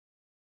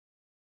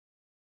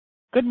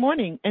Good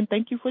morning, and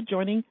thank you for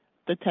joining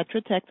the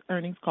Tetra Tech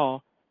earnings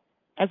call.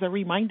 As a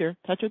reminder,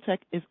 Tetra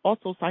Tech is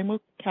also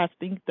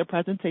simulcasting the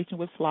presentation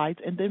with slides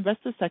in the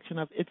investor section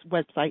of its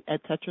website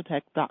at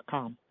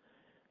tetratech.com.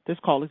 This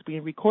call is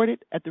being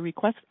recorded at the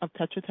request of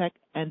Tetra Tech,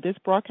 and this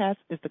broadcast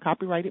is the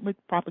copyrighted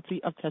property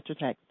of Tetra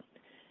Tech.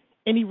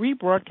 Any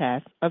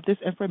rebroadcast of this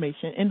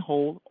information in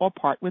whole or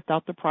part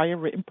without the prior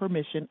written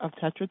permission of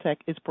Tetra Tech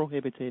is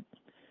prohibited.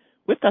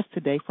 With us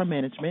today from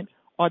management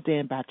are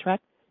Dan Batrack,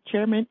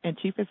 Chairman and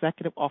Chief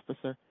Executive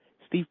Officer,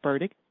 Steve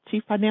Burdick,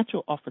 Chief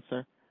Financial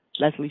Officer,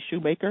 Leslie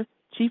Shoemaker,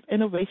 Chief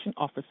Innovation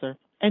Officer,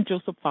 and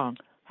Joseph Fong,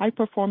 High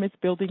Performance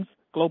Buildings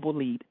Global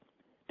Lead.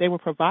 They will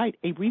provide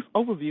a brief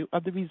overview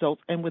of the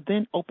results and will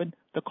then open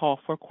the call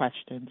for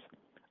questions.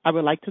 I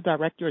would like to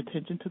direct your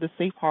attention to the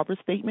safe harbor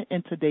statement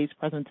in today's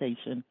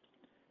presentation.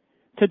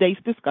 Today's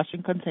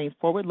discussion contains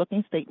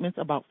forward-looking statements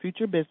about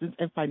future business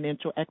and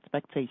financial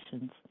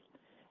expectations.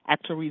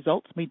 Actual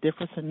results may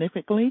differ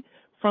significantly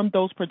from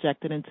those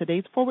projected in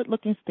today's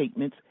forward-looking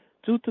statements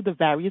due to the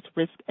various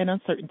risks and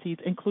uncertainties,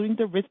 including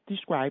the risks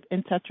described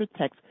in Tetra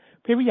Tech's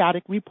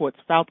periodic reports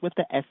filed with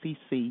the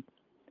SEC.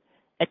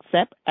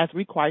 Except as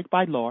required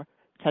by law,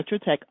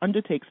 Tetra Tech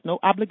undertakes no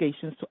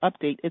obligations to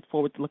update its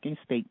forward-looking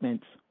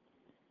statements.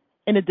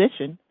 In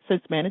addition,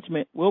 since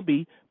management will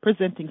be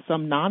presenting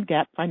some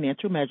non-GAAP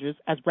financial measures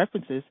as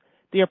references,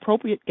 the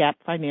appropriate GAAP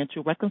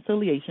financial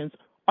reconciliations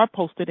are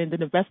posted in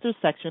the Investors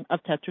section of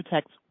Tetra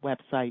Tech's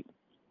website.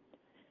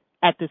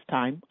 At this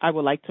time, I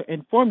would like to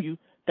inform you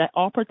that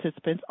all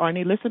participants are in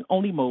a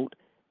listen-only mode.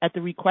 At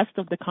the request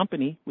of the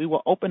company, we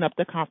will open up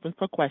the conference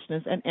for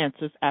questions and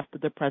answers after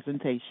the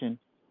presentation.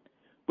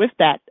 With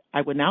that,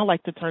 I would now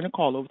like to turn the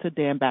call over to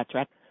Dan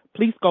Batrack.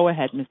 Please go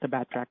ahead, Mr.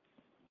 Batrack.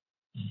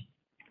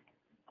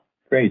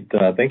 Great.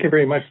 Thank you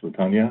very much,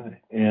 LaTanya.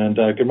 And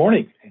good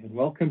morning, and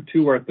welcome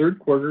to our third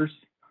quarter's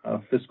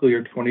fiscal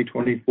year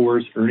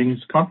 2024's earnings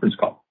conference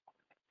call.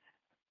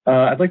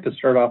 I'd like to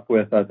start off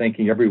with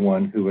thanking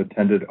everyone who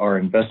attended our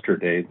Investor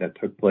Day that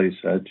took place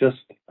just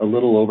a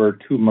little over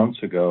 2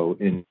 months ago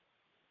in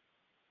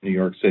New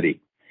York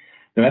City.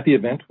 Now, at the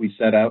event, we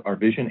set out our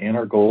vision and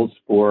our goals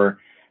for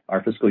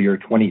our fiscal year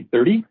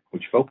 2030,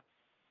 which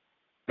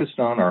focused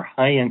on our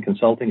high-end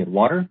consulting in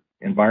water,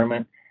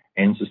 environment,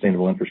 and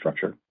sustainable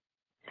infrastructure.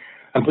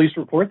 I'm pleased to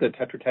report that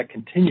Tetra Tech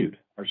continued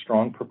our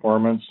strong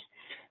performance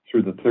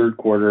through the third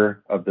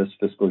quarter of this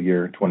fiscal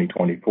year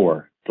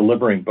 2024,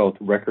 delivering both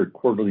record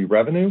quarterly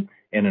revenue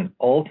and an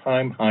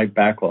all-time high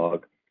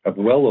backlog of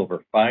well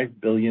over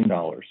 $5 billion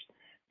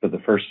for the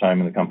first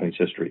time in the company's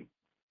history.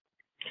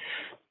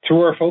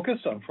 Through our focus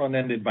on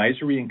front-end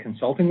advisory and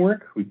consulting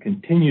work, we've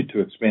continued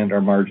to expand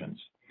our margins,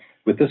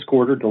 with this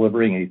quarter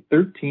delivering a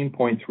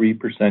 13.3%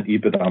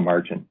 EBITDA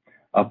margin,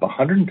 up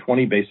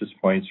 120 basis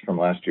points from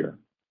last year.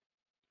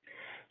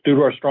 Due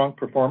to our strong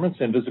performance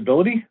and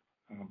visibility,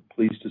 I'm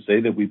pleased to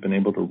say that we've been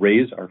able to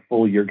raise our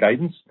full-year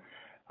guidance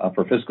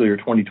for fiscal year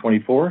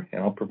 2024,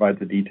 and I'll provide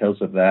the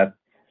details of that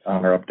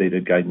on our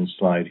updated guidance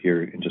slide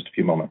here in just a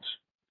few moments.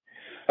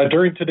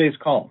 During today's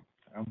call,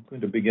 I'm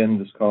going to begin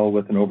this call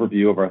with an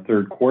overview of our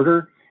third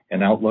quarter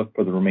and outlook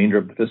for the remainder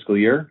of the fiscal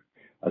year.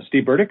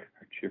 Steve Burdick,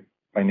 our Chief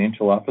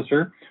Financial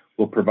Officer,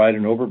 will provide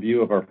an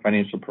overview of our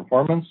financial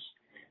performance.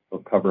 He'll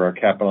cover our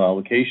capital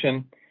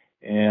allocation,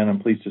 and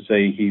I'm pleased to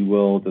say he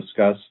will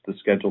discuss the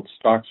scheduled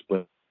stock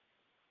split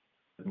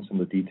and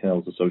some of the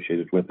details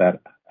associated with that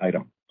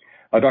item.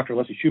 Dr.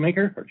 Leslie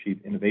Shoemaker, our Chief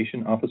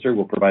Innovation Officer,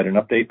 will provide an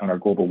update on our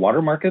global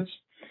water markets.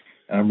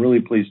 And I'm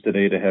really pleased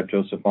today to have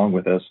Joseph Fong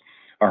with us,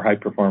 our High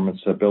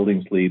Performance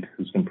Buildings Lead,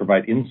 who's going to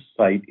provide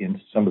insight into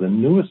some of the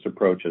newest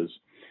approaches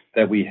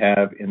that we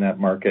have in that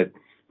market,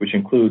 which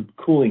include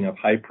cooling of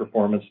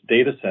high-performance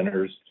data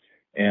centers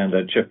and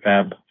chip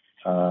fab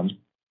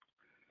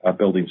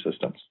building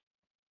systems.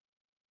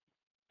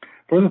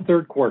 For the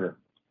third quarter,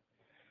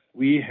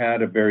 we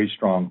had a very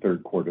strong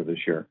third quarter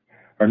this year.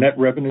 Our net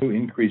revenue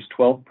increased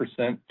 12%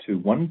 to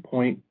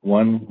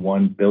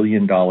 $1.11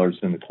 billion in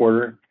the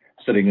quarter,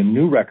 setting a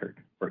new record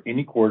for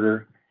any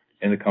quarter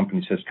in the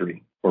company's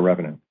history for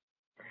revenue.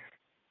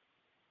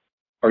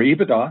 Our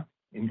EBITDA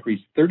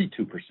increased 32%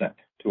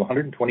 to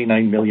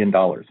 $129 million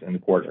in the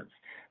quarter,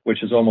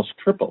 which is almost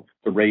triple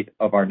the rate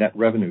of our net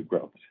revenue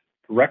growth,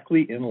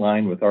 directly in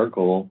line with our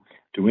goal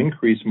to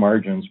increase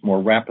margins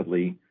more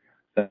rapidly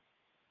than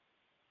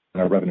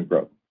our revenue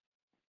growth.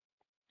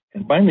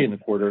 And finally, in the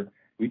quarter,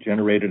 we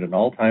generated an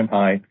all-time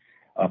high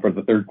for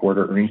the third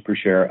quarter earnings per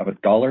share of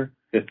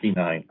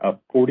 $1.59,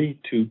 up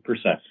 42%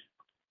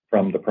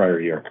 from the prior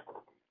year.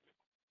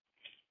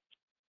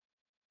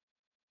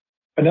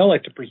 I'd now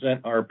like to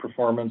present our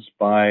performance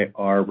by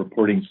our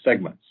reporting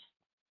segments.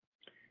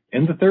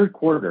 In the third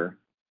quarter,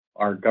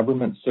 our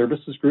Government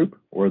Services Group,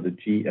 or the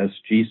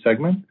GSG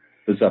segment,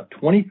 was up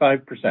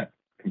 25%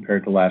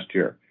 compared to last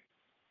year,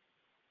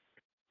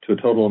 to a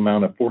total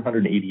amount of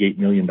 $488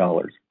 million.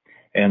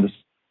 And the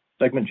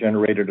segment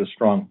generated a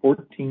strong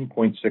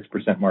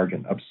 14.6%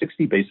 margin, up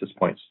 60 basis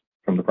points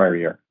from the prior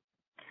year.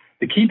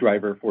 The key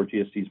driver for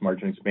GSG's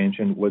margin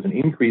expansion was an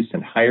increase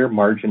in higher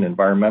margin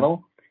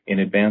environmental in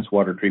advanced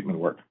water treatment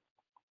work.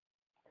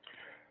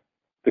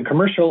 The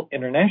Commercial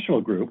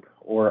International Group,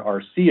 or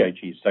our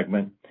CIG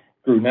segment,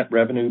 grew net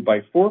revenue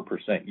by 4%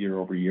 year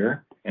over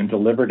year and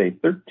delivered a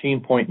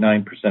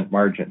 13.9%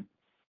 margin,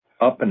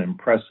 up an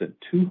impressive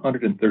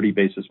 230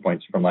 basis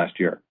points from last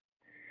year.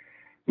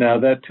 Now,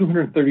 that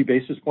 230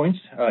 basis points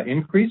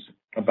increase,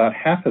 about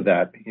half of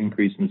that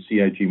increase in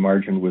CIG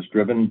margin was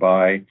driven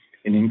by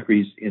an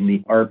increase in the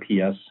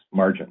RPS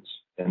margins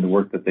and the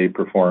work that they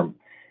perform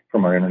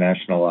from our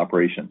international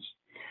operations.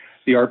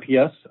 The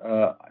RPS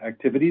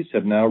activities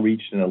have now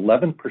reached an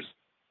 11%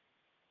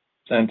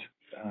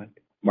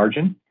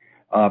 margin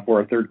for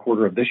our third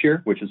quarter of this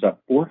year, which is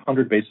up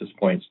 400 basis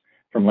points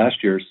from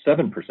last year's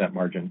 7%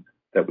 margin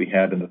that we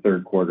had in the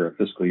third quarter of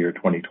fiscal year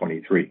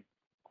 2023.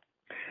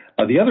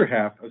 The other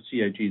half of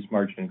CIG's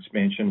margin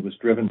expansion was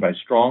driven by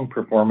strong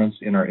performance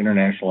in our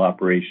international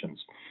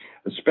operations,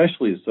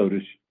 especially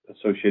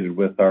associated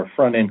with our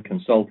front-end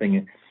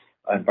consulting,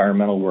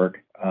 environmental work,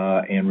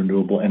 and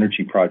renewable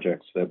energy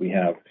projects that we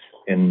have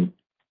in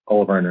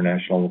all of our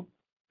international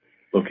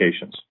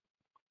locations.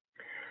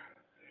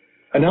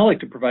 I'd now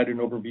like to provide an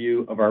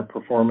overview of our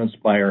performance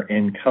by our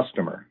end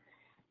customer.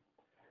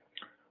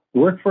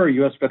 Work for our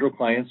U.S. federal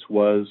clients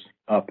was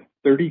up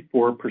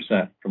 34%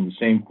 from the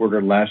same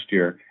quarter last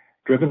year,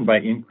 driven by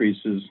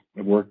increases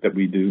of work that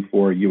we do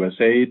for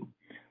USAID,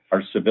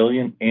 our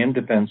civilian and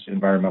defense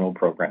environmental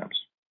programs.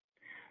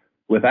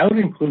 Without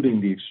including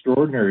the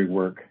extraordinary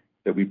work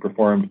that we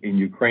performed in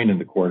Ukraine in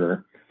the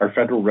quarter, our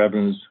federal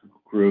revenues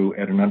grew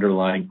at an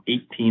underlying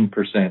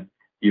 18%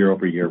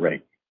 year-over-year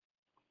rate.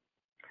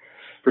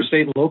 For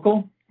state and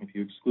local, if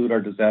you exclude our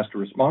disaster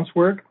response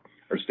work,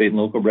 our state and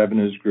local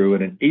revenues grew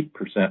at an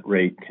 8%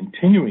 rate,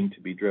 continuing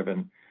to be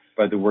driven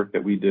by the work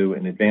that we do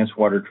in advanced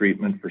water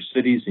treatment for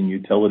cities and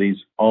utilities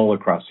all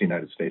across the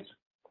United States.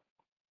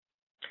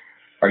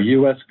 Our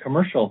U.S.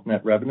 commercial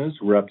net revenues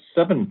were up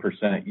 7%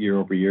 year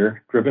over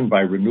year, driven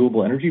by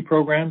renewable energy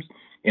programs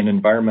and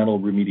environmental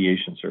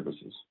remediation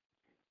services.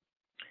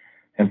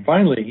 And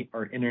finally,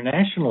 our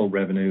international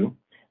revenue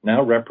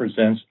now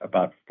represents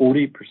about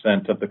 40%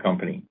 of the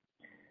company,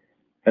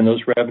 and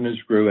those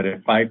revenues grew at a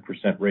 5%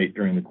 rate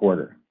during the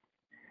quarter.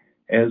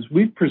 As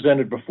we've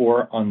presented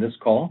before on this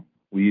call,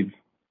 we've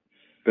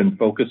been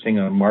focusing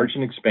on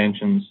margin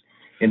expansions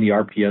in the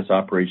RPS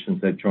operations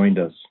that joined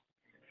us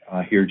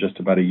here just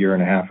about a year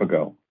and a half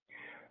ago.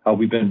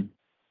 We've been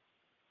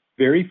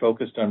very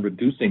focused on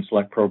reducing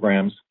select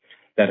programs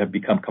that have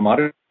become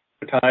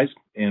commoditized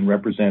and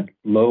represent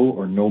low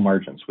or no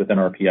margins within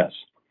RPS.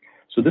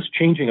 So this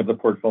changing of the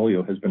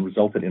portfolio has been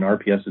resulted in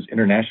RPS's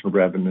international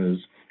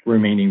revenues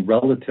remaining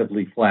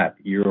relatively flat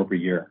year over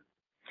year.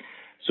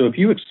 So if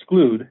you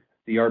exclude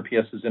the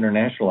RPS's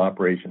international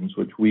operations,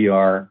 which we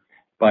are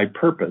by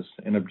purpose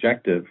and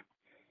objective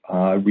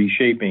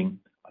reshaping,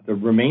 the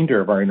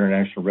remainder of our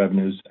international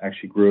revenues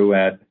actually grew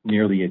at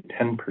nearly a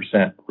 10%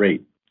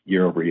 rate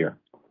year over year.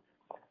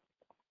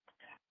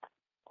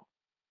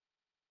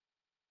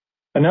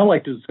 I'd now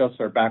like to discuss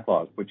our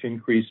backlog, which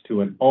increased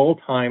to an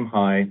all-time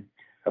high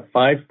of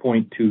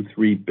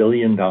 $5.23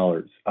 billion,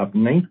 up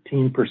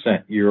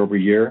 19% year over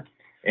year,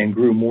 and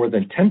grew more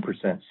than 10%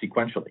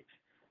 sequentially.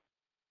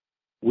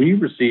 We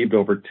received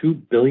over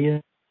 $2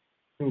 billion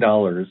in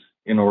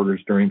orders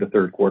during the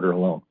third quarter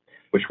alone,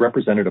 which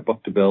represented a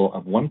book-to-bill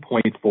of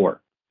 1.4,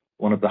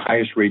 one of the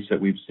highest rates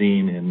that we've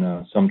seen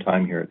in some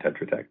time here at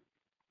Tetra Tech.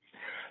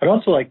 I'd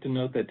also like to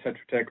note that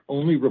Tetra Tech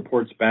only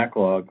reports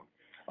backlog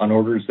on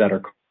orders that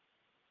are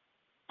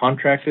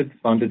contracted,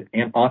 funded,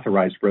 and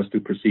authorized for us to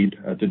proceed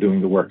to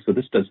doing the work. So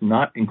this does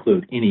not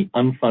include any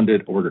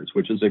unfunded orders,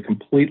 which is a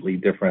completely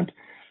different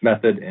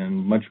method and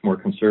much more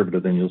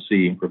conservative than you'll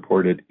see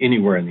reported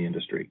anywhere in the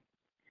industry.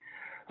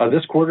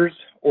 This quarter's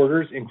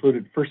orders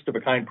included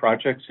first-of-a-kind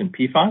projects in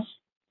PFAS,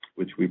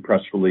 which we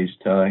press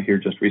released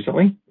here just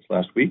recently, this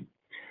last week,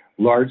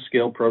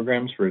 large-scale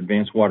programs for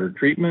advanced water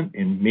treatment,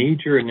 and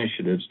major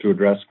initiatives to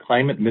address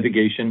climate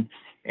mitigation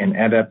and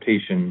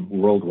adaptation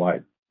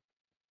worldwide.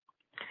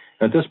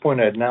 At this point,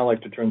 I'd now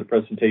like to turn the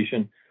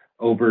presentation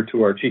over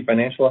to our Chief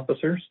Financial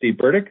Officer, Steve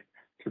Burdick,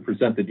 to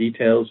present the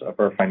details of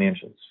our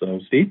financials.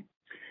 So, Steve?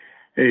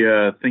 Hey,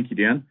 thank you,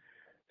 Dan.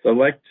 So I'd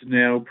like to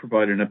now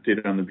provide an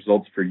update on the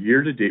results for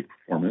year-to-date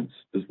performance,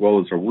 as well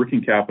as our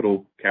working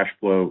capital, cash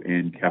flow,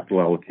 and capital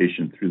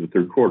allocation through the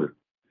third quarter.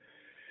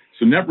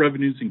 So net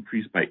revenues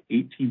increased by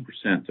 18%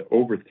 to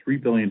over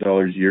 $3 billion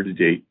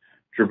year-to-date,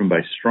 driven by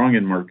strong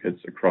end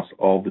markets across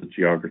all the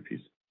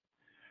geographies.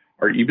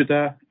 Our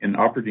EBITDA and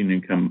operating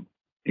income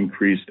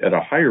increased at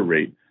a higher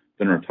rate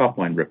than our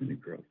top-line revenue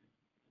growth.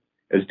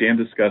 As Dan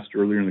discussed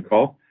earlier in the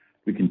call,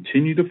 we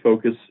continue to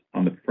focus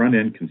on the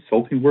front-end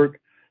consulting work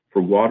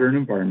for water and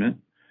environment,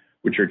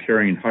 which are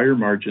carrying higher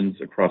margins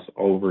across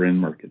all of our end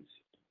markets.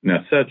 And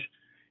as such,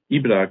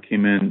 EBITDA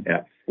came in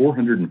at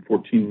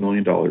 $414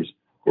 million,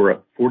 or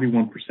up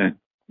 41%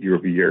 year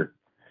over year.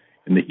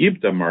 And the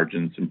EBITDA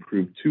margins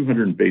improved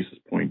 200 basis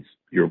points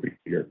year over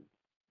year.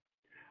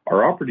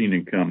 Our operating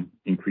income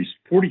increased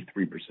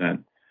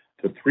 43%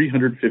 to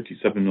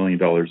 $357 million,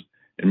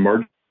 and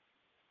margins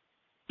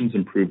improved 200 basis points year over year. Our operating income increased 43% to $357 million, and margins improved 200 basis points year over year. Our operating income increased 43% to $357 million, and margins improved 200 basis points year over year.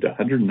 improved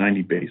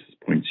 190 basis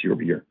points year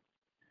over year.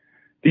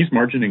 These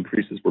margin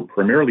increases were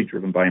primarily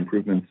driven by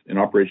improvements in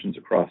operations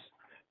across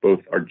both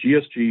our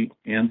GSG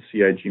and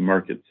CIG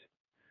markets.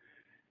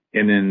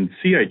 And in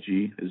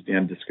CIG, as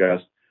Dan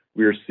discussed,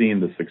 we are seeing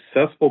the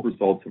successful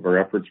results of our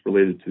efforts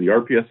related to the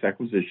RPS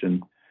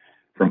acquisition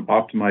from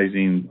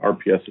optimizing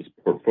RPS's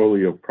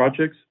portfolio of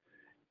projects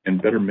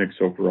and better mix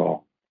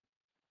overall.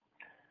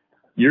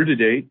 Year to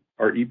date,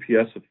 our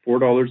EPS of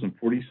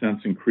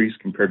 $4.40 increased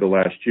compared to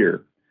last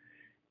year.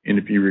 And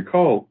if you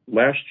recall,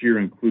 last year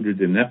included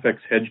an FX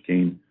hedge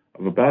gain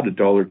of about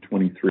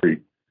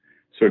 $1.23.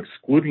 So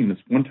excluding this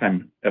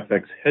one-time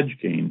FX hedge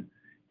gain,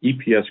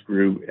 EPS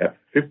grew at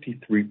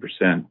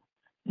 53%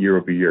 year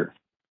over year.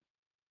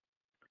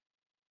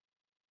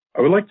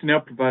 I would like to now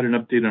provide an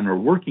update on our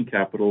working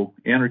capital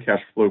and our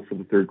cash flow for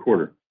the third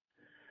quarter.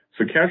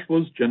 So cash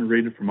flows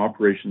generated from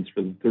operations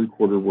for the third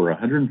quarter were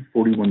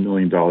 $141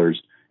 million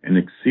and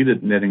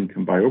exceeded net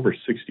income by over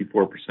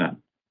 64%.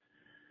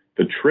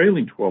 The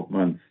trailing 12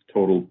 months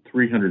totaled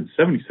 $376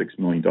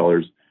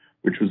 million,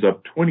 which was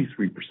up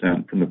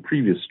 23% from the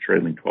previous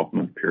trailing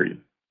 12-month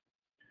period.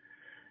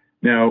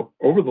 Now,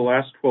 over the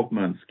last 12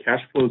 months,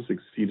 cash flows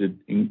exceeded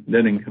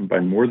net income by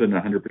more than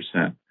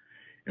 100%.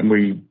 And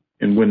when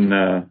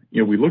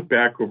we look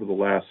back over the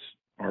last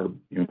our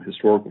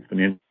historical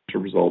financial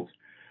results,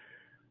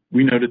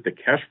 we noted that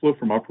cash flow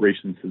from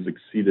operations has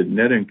exceeded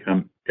net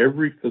income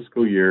every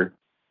fiscal year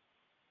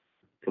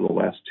for the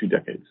last 2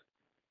 decades.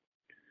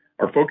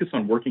 Our focus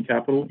on working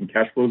capital and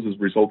cash flows has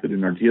resulted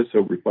in our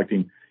DSO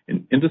reflecting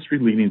an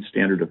industry-leading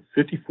standard of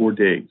 54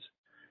 days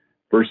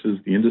versus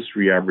the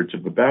industry average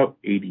of about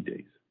 80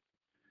 days.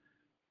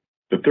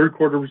 The third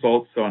quarter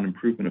results saw an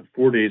improvement of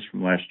 4 days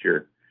from last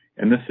year,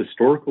 and this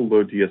historical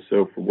low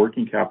DSO for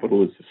working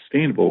capital is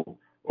sustainable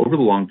over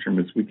the long term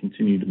as we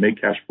continue to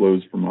make cash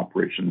flows from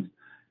operations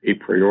a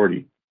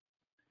priority.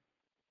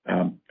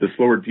 This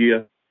lower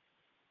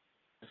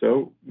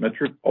DSO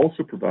metric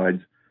also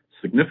provides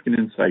significant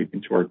insight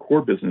into our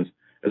core business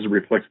as it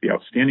reflects the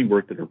outstanding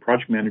work that our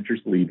project managers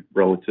lead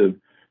relative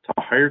to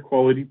higher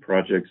quality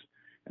projects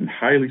and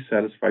highly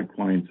satisfied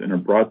clients in our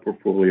broad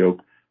portfolio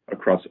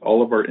across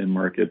all of our end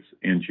markets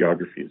and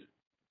geographies.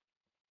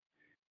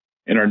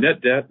 And our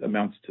net debt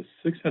amounts to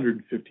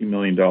 $650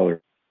 million,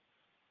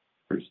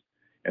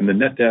 and the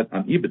net debt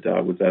on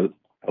EBITDA was at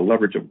a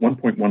leverage of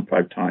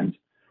 1.15 times,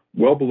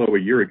 well below a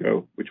year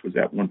ago, which was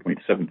at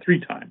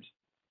 1.73 times.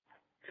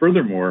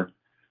 Furthermore,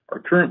 our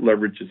current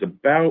leverage is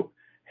about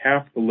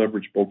half the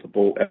leverage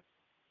multiple at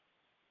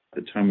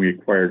the time we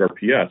acquired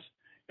RPS,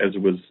 as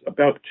it was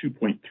about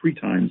 2.3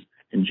 times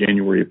in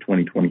January of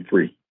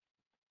 2023.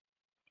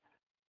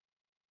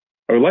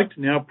 I would like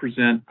to now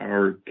present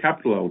our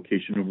capital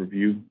allocation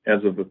overview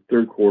as of the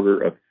third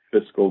quarter of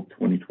fiscal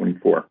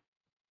 2024.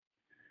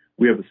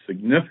 We have a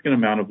significant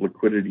amount of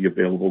liquidity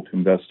available to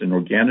invest in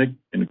organic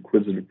and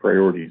acquisitive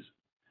priorities.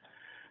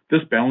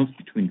 This balance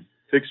between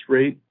fixed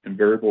rate and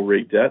variable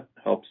rate debt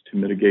helps to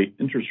mitigate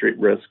interest rate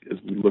risk as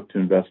we look to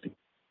invest in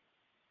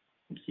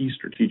key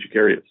strategic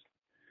areas.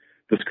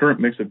 This current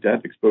mix of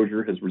debt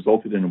exposure has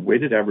resulted in a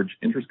weighted average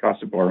interest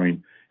cost of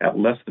borrowing at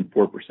less than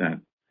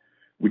 4%,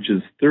 which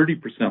is 30%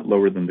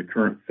 lower than the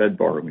current Fed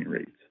borrowing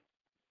rates.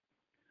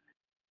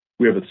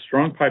 We have a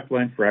strong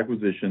pipeline for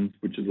acquisitions,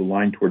 which is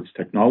aligned towards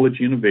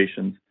technology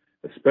innovations,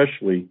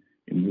 especially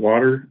in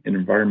water and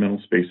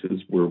environmental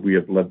spaces where we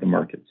have led the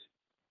markets.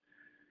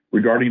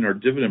 Regarding our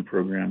dividend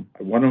program,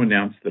 I want to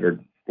announce that our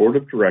board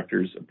of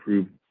directors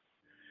approved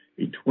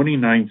a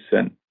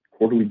 29-cent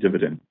quarterly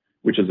dividend,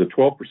 which is a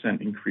 12%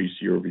 increase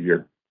year over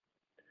year.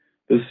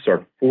 This is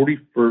our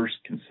 41st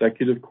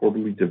consecutive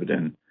quarterly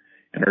dividend,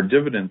 and our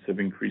dividends have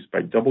increased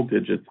by double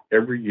digits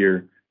every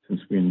year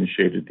since we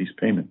initiated these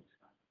payments.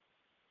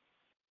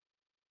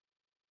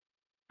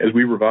 As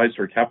we revised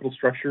our capital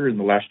structure in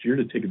the last year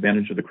to take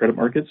advantage of the credit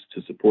markets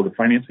to support our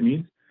financing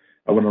needs,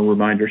 I want to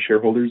remind our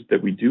shareholders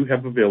that we do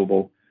have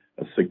available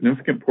a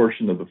significant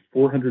portion of the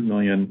 $400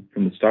 million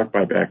from the stock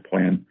buyback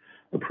plan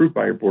approved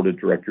by our board of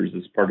directors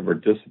as part of our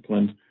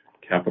disciplined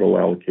capital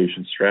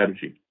allocation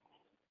strategy.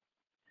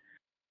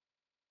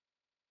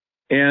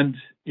 And,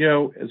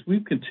 as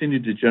we've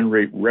continued to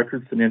generate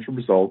record financial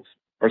results,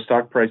 our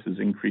stock price has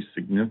increased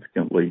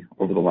significantly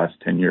over the last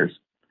 10 years.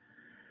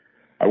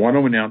 I want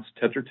to announce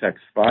Tetra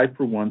Tech's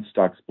 5-for-1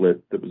 stock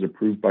split that was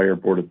approved by our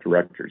board of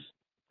directors.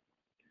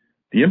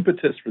 The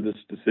impetus for this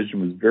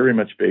decision was very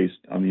much based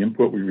on the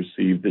input we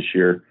received this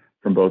year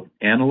from both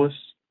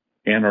analysts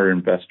and our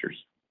investors.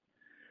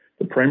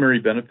 The primary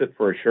benefit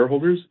for our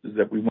shareholders is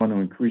that we want to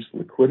increase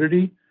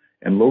liquidity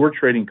and lower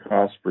trading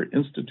costs for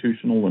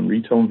institutional and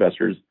retail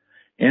investors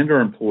and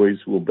our employees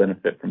who will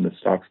benefit from the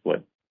stock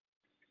split.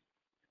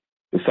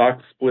 The stock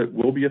split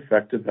will be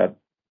effective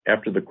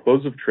after the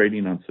close of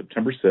trading on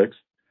September 6th.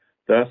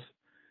 Thus,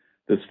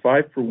 this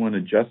 5-for-1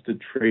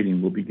 adjusted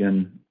trading will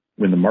begin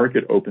when the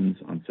market opens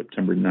on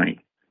September 9th,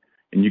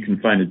 and you can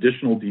find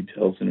additional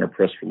details in our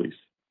press release.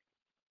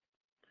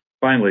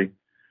 Finally,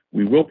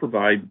 we will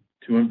provide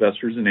to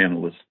investors and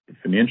analysts the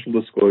financial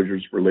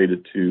disclosures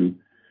related to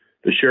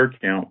the share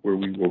count, where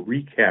we will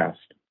recast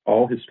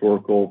all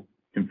historical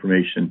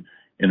information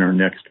in our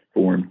next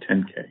Form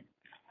 10-K.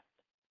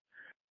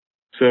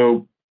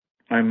 So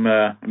I'm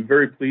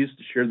very pleased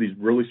to share these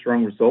really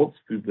strong results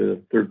through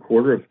the third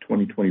quarter of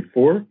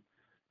 2024.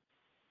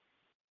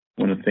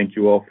 I want to thank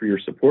you all for your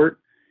support,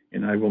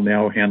 and I will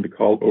now hand the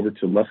call over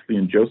to Leslie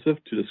and Joseph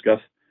to discuss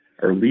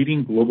our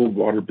leading global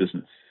water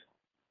business.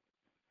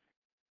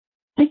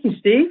 Thank you,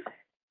 Steve.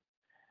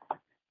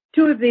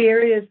 Two of the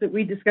areas that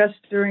we discussed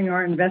during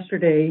our Investor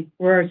Day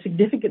were our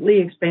significantly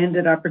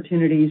expanded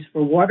opportunities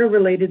for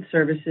water-related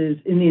services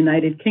in the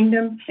United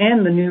Kingdom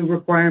and the new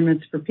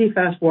requirements for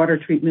PFAS water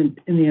treatment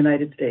in the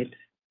United States.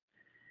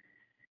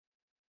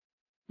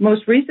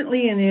 Most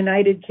recently in the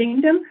United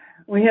Kingdom,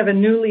 we have a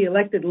newly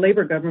elected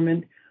Labour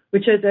government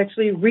which has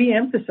actually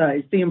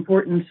re-emphasized the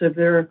importance of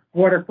their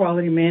water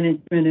quality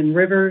management in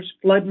rivers,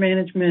 flood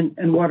management,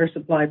 and water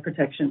supply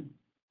protection.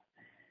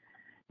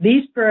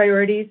 These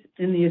priorities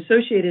and the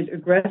associated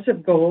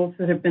aggressive goals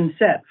that have been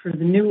set for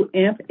the new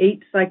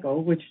AMP8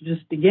 cycle, which is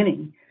just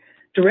beginning,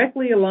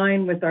 directly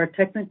align with our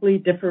technically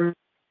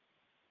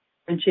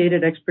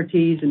differentiated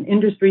expertise in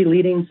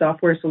industry-leading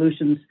software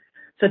solutions,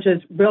 such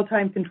as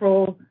real-time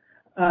control,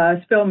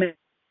 spill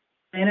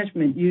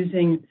management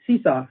using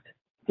CSoft,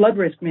 flood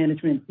risk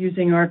management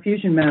using our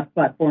Fusion Map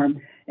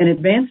platform, and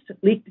advanced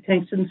leak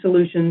detection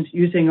solutions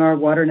using our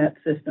WaterNet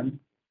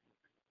system.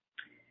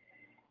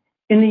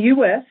 In the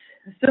U.S.,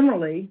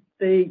 similarly,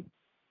 the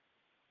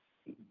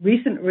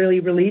recently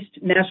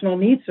released National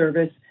Needs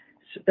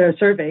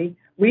Survey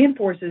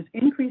reinforces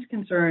increased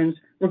concerns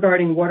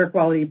regarding water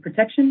quality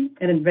protection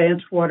and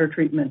advanced water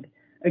treatment,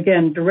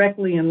 again,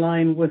 directly in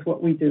line with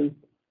what we do.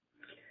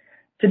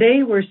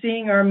 Today, we're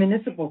seeing our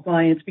municipal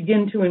clients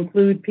begin to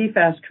include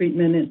PFAS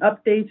treatment in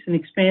updates and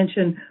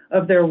expansion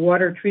of their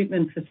water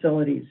treatment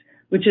facilities,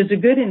 which is a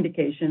good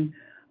indication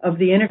of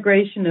the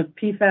integration of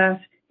PFAS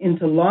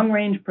into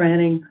long-range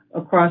planning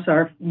across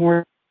our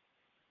more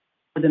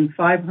than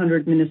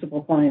 500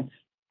 municipal clients.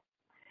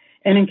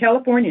 And in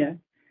California,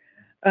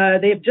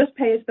 they have just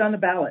passed on the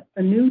ballot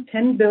a new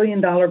 $10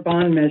 billion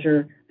bond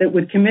measure that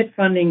would commit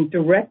funding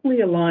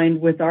directly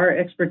aligned with our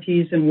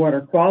expertise in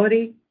water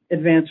quality,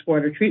 advanced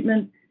water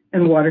treatment,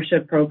 and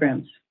watershed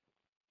programs.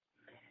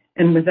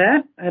 And with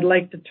that, I'd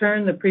like to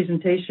turn the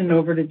presentation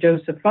over to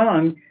Joseph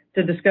Fong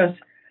to discuss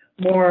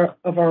more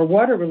of our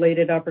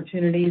water-related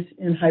opportunities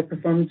in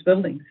high-performance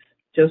buildings.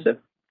 Joseph?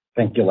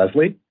 Thank you,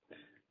 Leslie.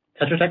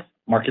 Tetra Tech's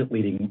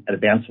market-leading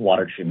advanced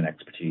water treatment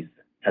expertise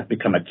has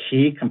become a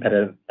key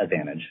competitive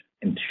advantage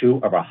in two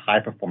of our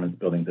high-performance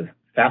buildings'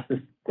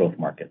 fastest growth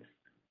markets,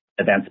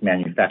 advanced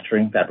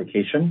manufacturing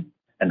fabrication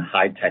and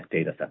high-tech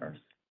data centers.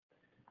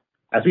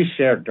 As we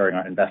shared during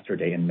our Investor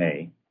Day in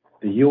May,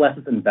 the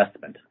U.S.'s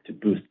investment to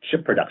boost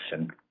chip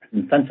production has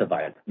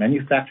incentivized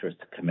manufacturers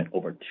to commit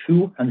over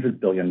 $200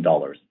 billion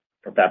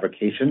for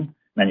fabrication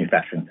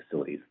manufacturing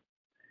facilities.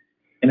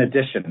 In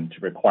addition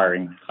to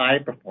requiring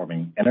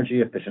high-performing,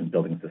 energy-efficient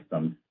building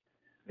systems,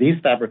 these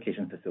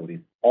fabrication facilities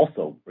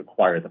also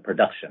require the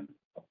production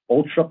of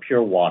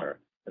ultra-pure water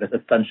that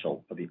is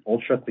essential for the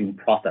ultra-clean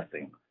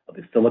processing of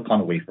the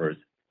silicon wafers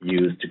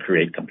used to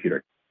create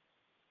computer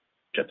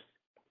chips.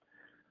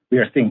 We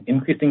are seeing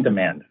increasing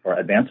demand for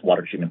advanced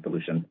water treatment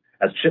solutions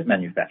as chip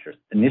manufacturers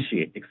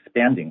initiate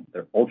expanding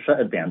their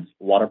ultra-advanced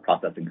water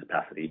processing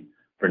capacity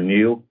for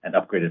new and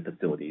upgraded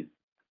facilities,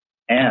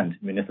 and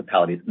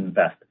municipalities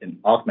invest in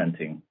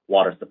augmenting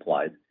water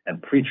supplies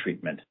and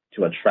pretreatment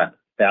to attract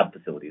fab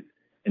facilities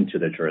into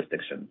their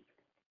jurisdictions.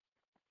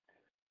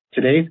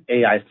 Today's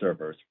AI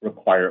servers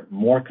require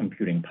more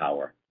computing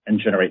power and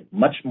generate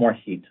much more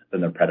heat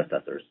than their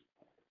predecessors.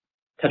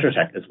 Tetra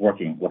Tech is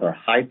working with our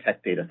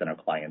high-tech data center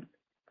clients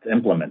to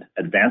implement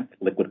advanced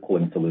liquid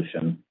cooling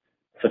solutions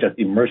such as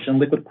immersion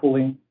liquid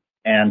cooling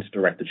and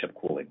direct-to-chip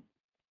cooling.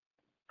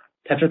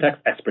 Tetra Tech's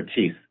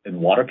expertise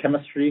in water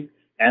chemistry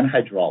and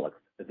hydraulics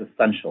is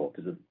essential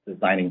to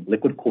designing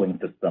liquid cooling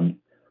systems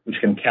which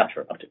can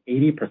capture up to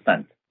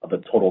 80% of the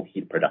total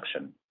heat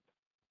production.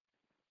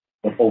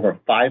 With over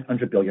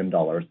 $500 billion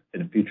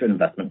in future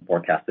investment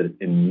forecasted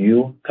in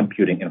new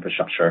computing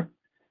infrastructure,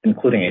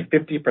 including a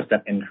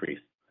 50% increase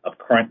of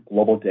current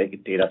global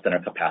data center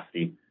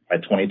capacity by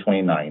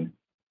 2029,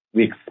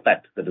 we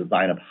expect the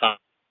design of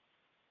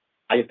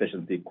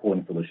high-efficiency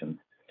cooling solutions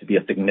to be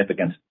a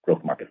significant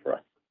growth market for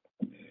us.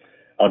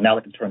 I would now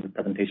like to turn the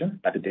presentation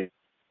back to Dan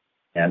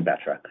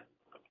Batrack.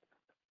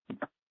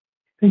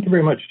 Thank you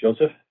very much,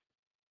 Joseph.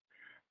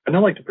 I'd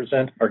now like to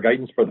present our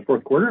guidance for the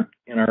fourth quarter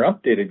and our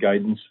updated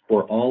guidance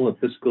for all of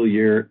fiscal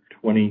year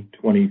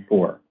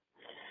 2024.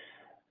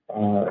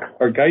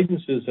 Our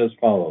guidance is as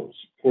follows.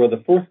 For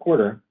the fourth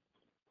quarter,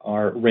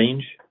 our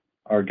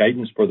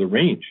guidance for the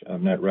range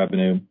of net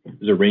revenue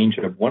is a range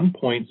of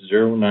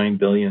 $1.09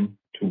 billion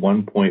to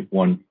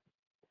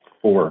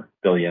 $1.14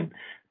 billion,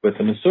 with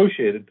an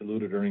associated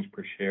diluted earnings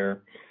per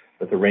share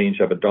with a range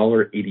of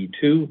 $1.82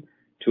 to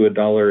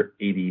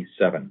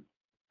 $1.87.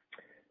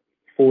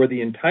 For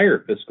the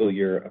entire fiscal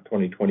year of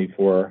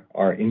 2024,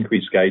 our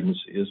increased guidance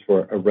is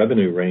for a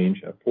revenue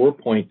range of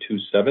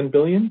 $4.27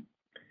 billion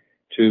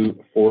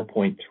to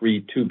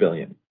 $4.32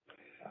 billion.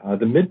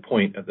 The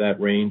midpoint of that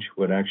range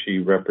would actually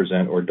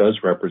represent, or does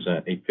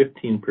represent, a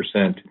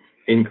 15%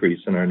 increase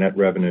in our net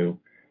revenue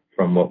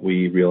from what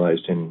we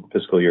realized in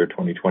fiscal year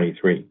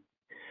 2023.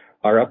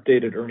 Our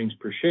updated earnings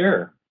per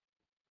share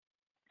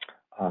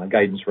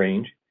guidance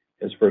range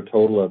is for a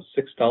total of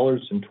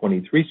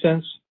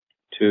 $6.23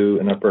 to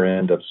an upper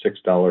end of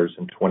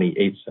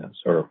 $6.28,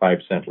 or a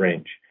 5-cent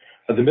range.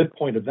 The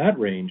midpoint of that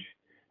range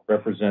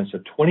represents a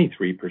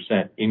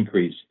 23%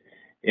 increase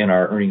in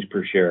our earnings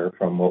per share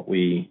from what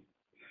we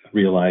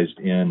realized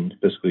in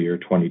fiscal year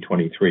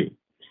 2023.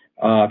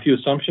 A few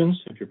assumptions,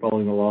 if you're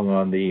following along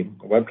on the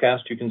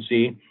webcast, you can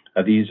see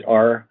these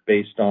are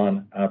based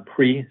on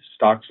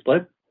pre-stock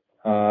split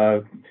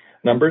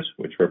numbers,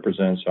 which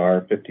represents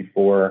our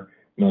 54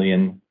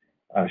 million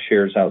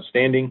shares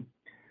outstanding.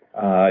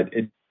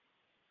 It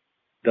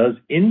does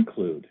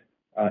include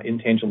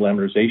intangible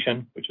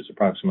amortization, which is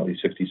approximately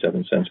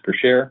 67 cents per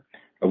share.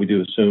 We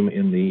do assume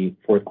in the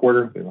fourth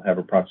quarter we will have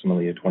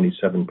approximately a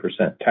 27%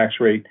 tax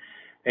rate.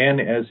 And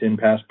as in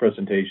past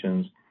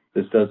presentations,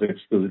 this does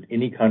exclude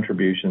any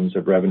contributions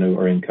of revenue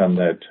or income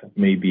that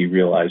may be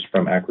realized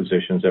from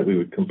acquisitions that we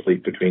would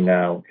complete between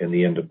now and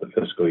the end of the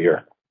fiscal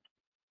year.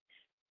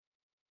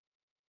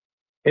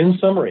 In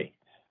summary,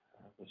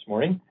 this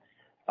morning,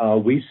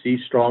 we see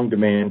strong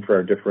demand for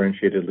our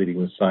differentiated Leading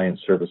with Science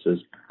services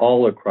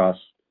all across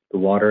the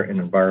water and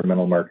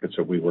environmental markets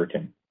that we work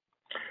in.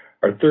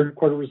 Our third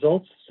quarter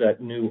results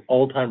set new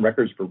all-time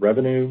records for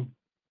revenue,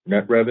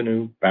 net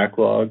revenue,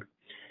 backlog,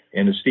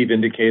 and as Steve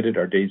indicated,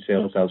 our days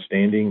sales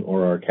outstanding,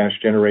 or our cash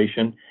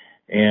generation.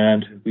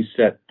 And we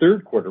set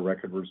third quarter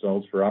record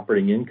results for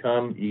operating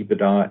income,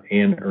 EBITDA,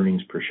 and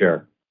earnings per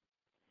share.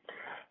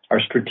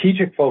 Our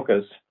strategic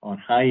focus on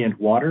high-end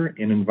water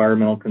and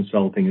environmental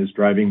consulting is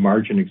driving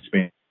margin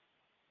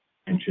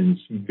expansions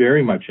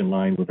very much in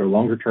line with our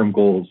longer-term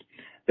goals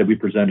that we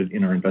presented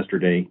in our Investor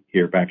Day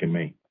here back in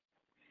May.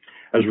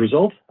 As a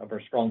result of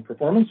our strong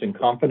performance and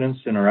confidence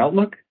in our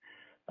outlook,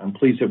 I'm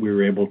pleased that we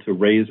were able to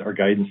raise our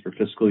guidance for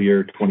fiscal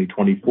year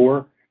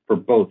 2024 for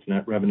both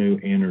net revenue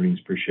and earnings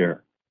per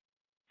share.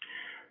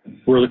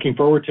 We're looking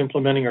forward to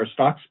implementing our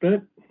stock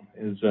split,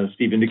 as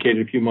Steve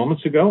indicated a few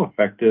moments ago,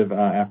 effective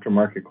after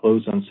market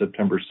close on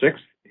September 6th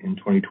in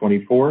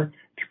 2024,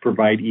 to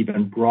provide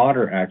even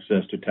broader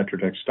access to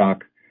Tetra Tech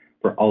stock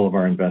for all of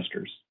our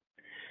investors.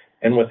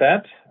 And with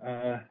that,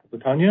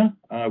 LaTonya,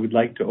 we'd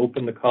like to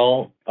open the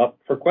call up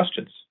for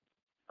questions.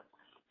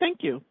 Thank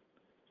you.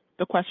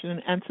 The question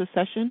and answer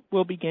session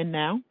will begin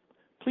now.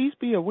 Please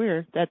be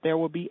aware that there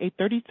will be a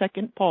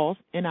 30-second pause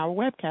in our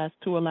webcast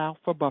to allow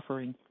for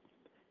buffering.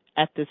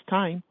 At this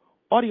time,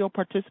 audio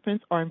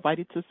participants are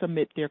invited to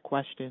submit their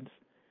questions.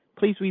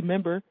 Please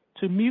remember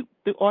to mute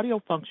the audio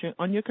function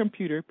on your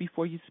computer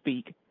before you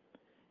speak.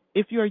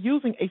 If you are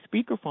using a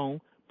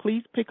speakerphone,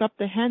 please pick up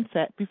the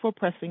handset before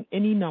pressing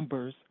any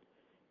numbers.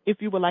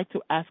 If you would like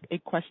to ask a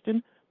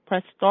question,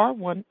 press star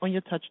 1 on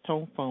your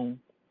touch-tone phone.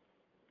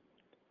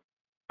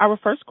 Our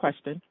first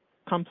question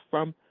comes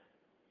from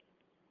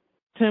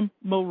Tim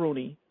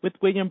Mulrooney with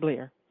William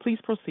Blair. Please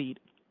proceed.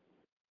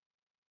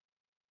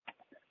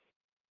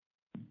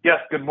 Yes,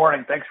 good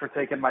morning. Thanks for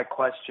taking my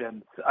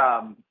questions.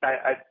 I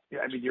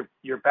mean,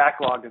 your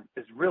backlog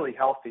is really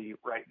healthy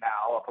right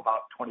now, up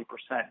about 20%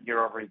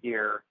 year over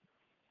year.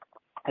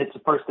 It's the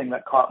first thing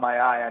that caught my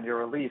eye on your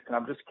release, and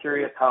I'm just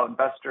curious how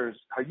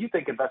you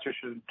think investors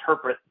should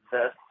interpret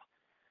this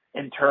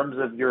in terms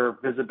of your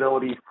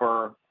visibility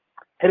for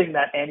hitting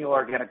that annual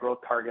organic growth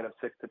target of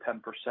 6 to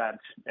 10%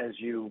 as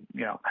you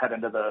head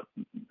into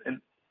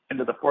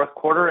the fourth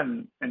quarter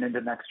and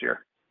into next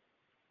year.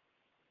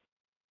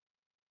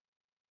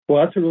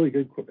 Well, that's a really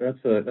good.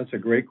 That's a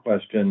great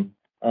question.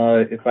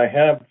 If I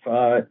have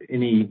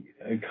any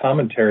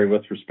commentary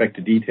with respect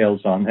to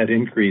details on that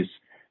increase,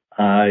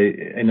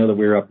 I know that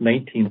we're up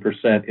 19%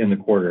 in the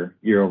quarter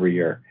year over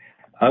year.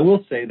 I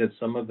will say that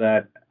some of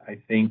that I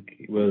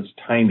think was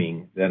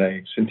timing, that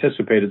I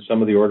anticipated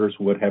some of the orders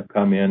would have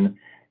come in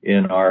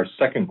our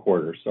second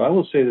quarter. So I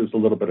will say there's a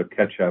little bit of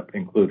catch-up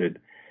included.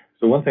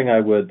 So one thing I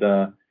would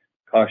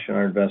caution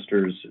our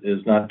investors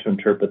is not to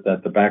interpret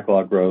that the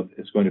backlog growth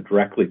is going to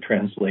directly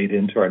translate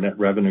into our net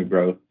revenue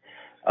growth.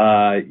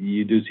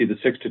 You do see the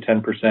 6 to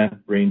 10%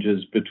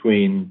 ranges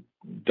between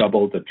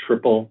double to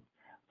triple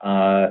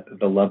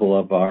the level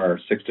of our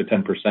 6 to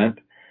 10%.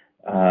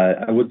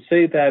 I would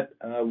say that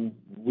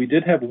we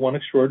did have one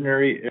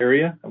extraordinary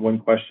area. One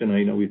question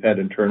I know we've had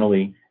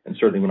internally, and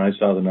certainly when I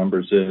saw the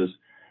numbers, is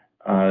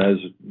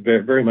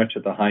very, very much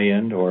at the high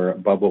end or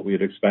above what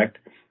we'd expect.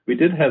 We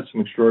did have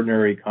some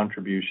extraordinary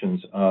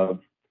contributions of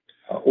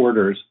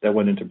orders that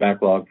went into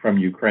backlog from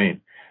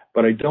Ukraine.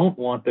 But I don't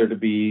want there to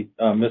be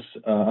a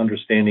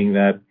misunderstanding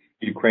that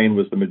Ukraine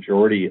was the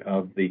majority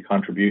of the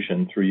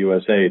contribution through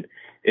USAID.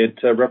 It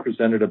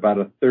represented about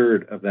a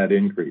third of that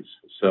increase.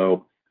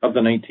 So of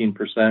the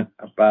 19%,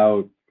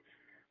 about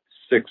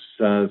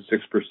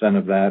 6%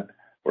 of that,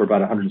 or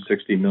about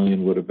 $160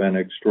 million, would have been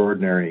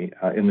extraordinary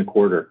in the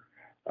quarter.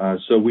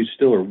 So we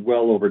still are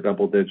well over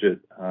double-digit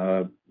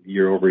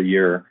year over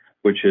year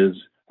which is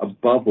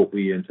above what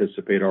we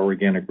anticipate our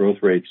organic growth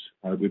rates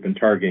we've been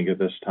targeting at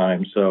this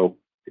time. So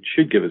it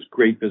should give us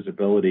great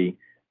visibility,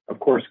 of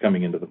course,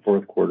 coming into the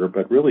fourth quarter,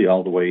 but really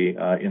all the way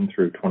in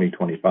through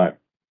 2025.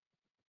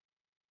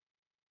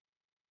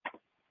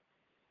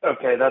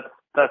 Okay,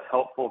 that's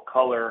helpful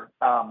color.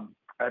 I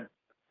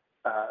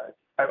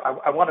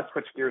want to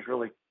switch gears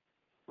really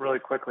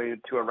quickly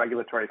to a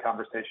regulatory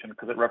conversation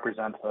because it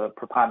represents a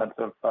preponderance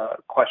of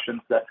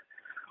questions that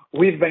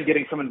we've been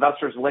getting from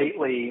investors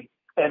lately,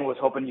 and was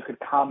hoping you could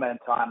comment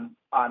on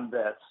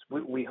this.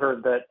 We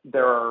heard that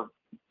there are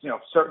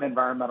certain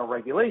environmental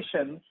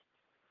regulations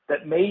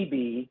that may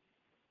be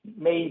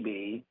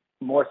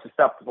more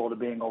susceptible to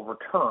being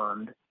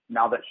overturned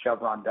now that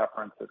Chevron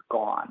deference is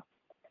gone.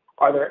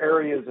 Are there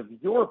areas of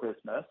your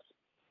business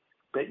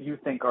that you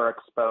think are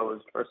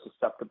exposed or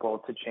susceptible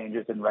to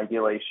changes in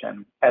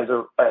regulation as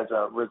a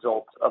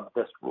result of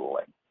this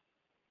ruling?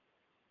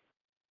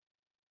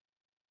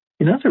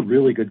 That's a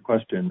really good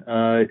question.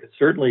 It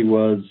certainly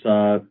was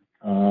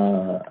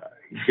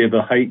gave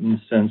a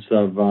heightened sense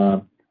of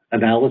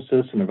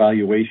analysis and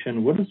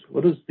evaluation. What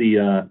does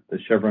the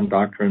Chevron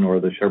doctrine or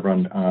the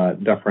Chevron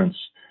deference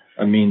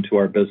mean to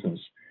our business?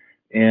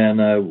 And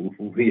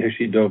we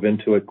actually dove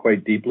into it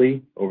quite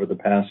deeply over the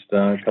past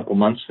couple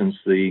months since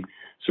the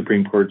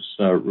Supreme Court's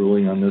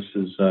ruling on this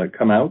has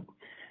come out.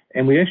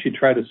 And we actually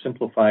try to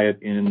simplify it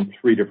in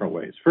three different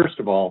ways. First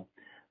of all,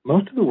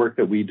 most of the work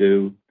that we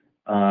do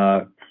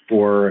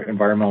for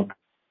environmental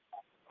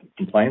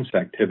compliance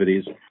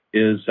activities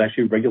is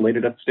actually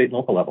regulated at the state and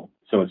local level.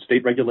 So it's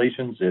state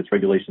regulations, it's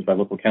regulations by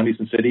local counties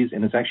and cities,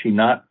 and it's actually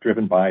not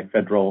driven by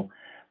federal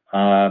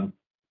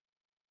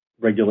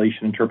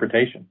regulation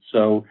interpretation.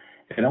 So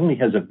it only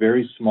has a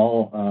very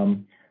small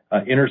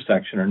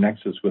intersection or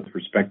nexus with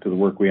respect to the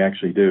work we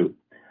actually do.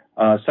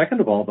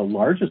 Second of all, the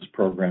largest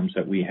programs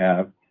that we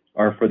have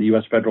are for the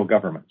U.S. federal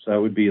government. So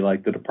it would be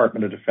like the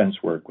Department of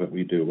Defense work that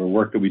we do, or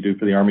work that we do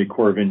for the Army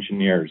Corps of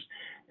Engineers.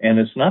 And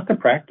it's not the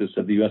practice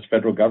of the U.S.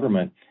 federal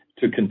government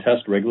to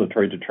contest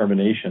regulatory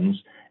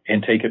determinations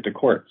and take it to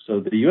court.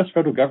 So the U.S.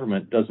 federal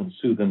government doesn't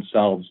sue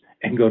themselves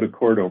and go to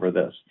court over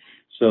this.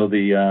 So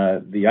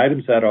the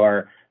items that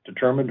are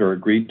determined or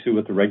agreed to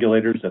with the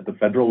regulators at the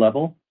federal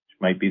level, which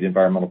might be the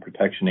Environmental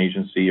Protection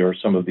Agency or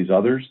some of these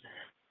others,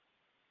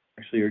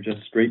 actually are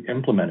just straight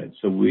implemented.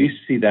 So we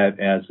see that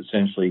as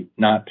essentially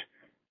not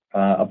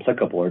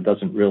applicable or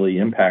doesn't really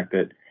impact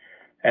it.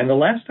 And the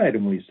last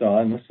item we saw,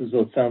 and this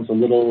sounds a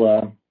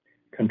little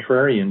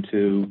contrarian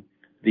to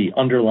the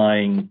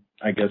underlying,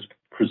 I guess,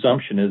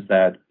 presumption, is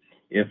that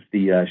if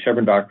the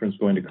Chevron doctrine is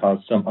going to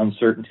cause some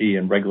uncertainty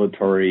in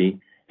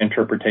regulatory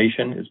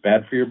interpretation, is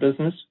bad for your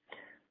business.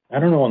 I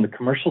don't know, on the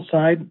commercial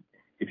side,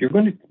 if you're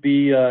going to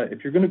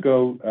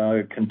go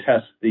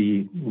contest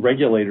the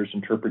regulator's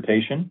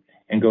interpretation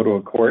and go to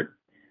a court,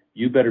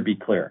 you better be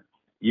clear.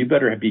 You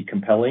better be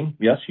compelling.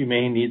 Yes, you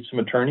may need some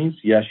attorneys.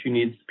 Yes, you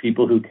need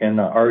people who can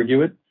argue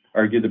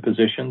the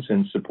positions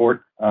and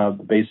support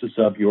the basis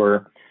of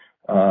your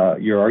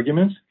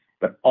arguments.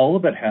 But all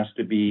of it has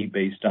to be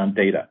based on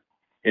data.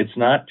 It's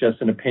not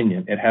just an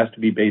opinion. It has to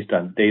be based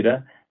on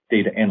data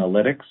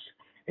analytics.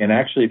 And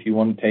actually, if you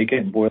want to take it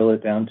and boil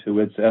it down to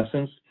its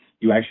essence,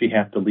 you actually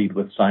have to lead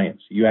with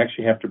science. You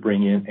actually have to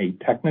bring in a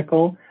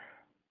technical,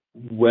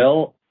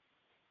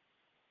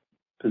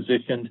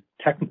 well-positioned,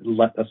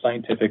 a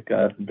scientific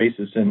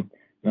basis. And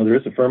there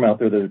is a firm out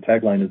there that the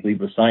tagline is "Lead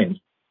with Science,"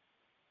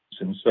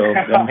 and so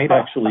that might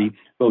actually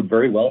bode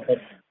very well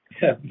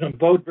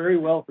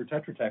for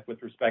Tetra Tech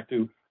with respect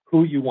to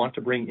who you want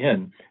to bring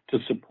in to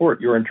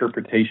support your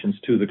interpretations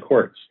to the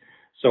courts.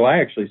 So I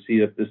actually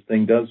see if this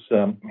thing does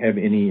have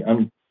any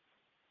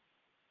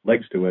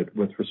legs to it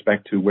with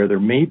respect to where there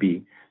may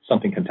be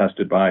something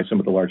contested by some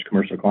of the large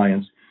commercial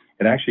clients,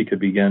 it actually could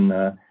begin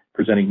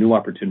presenting new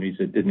opportunities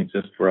that didn't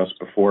exist for us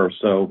before.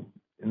 So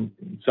in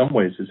some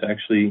ways, it's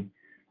actually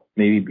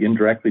maybe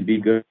indirectly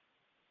be good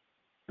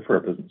for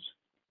our business.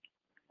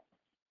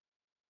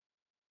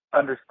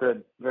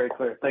 Understood. Very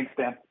clear. Thanks,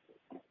 Dan.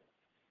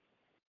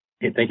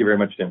 Okay, thank you very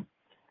much, Tim.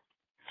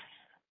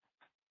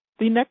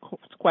 The next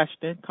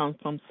question comes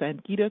from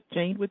Sangita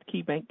Jain with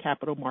KeyBanc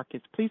Capital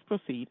Markets. Please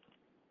proceed.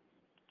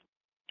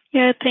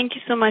 Yeah, thank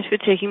you so much for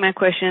taking my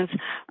questions.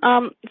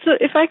 So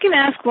if I can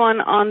ask one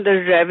on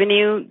the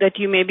revenue that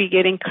you may be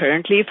getting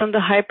currently from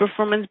the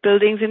high-performance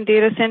buildings and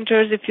data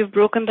centers, if you've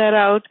broken that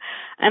out,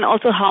 and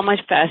also how much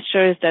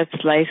faster is that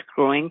slice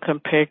growing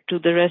compared to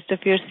the rest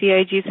of your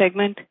CIG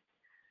segment?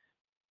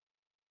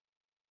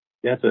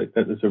 Yeah,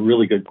 that's a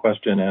really good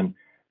question, and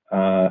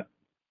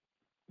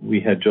we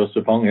had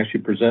Joseph Ong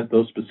actually present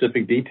those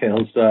specific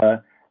details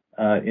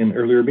in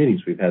earlier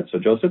meetings we've had. So,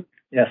 Joseph?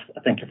 Yes,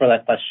 thank you for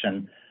that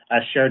question.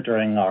 As shared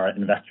during our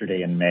Investor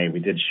Day in May, we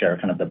did share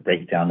kind of the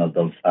breakdown of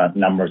those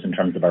numbers in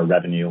terms of our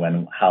revenue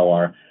and how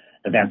our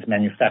advanced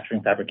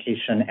manufacturing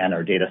fabrication and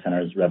our data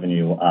centers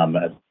revenue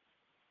as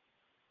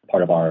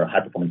part of our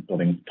high-performance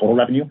building total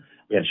revenue.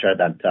 We had shared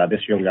that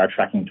this year we are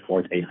tracking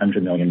towards a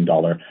 $100 million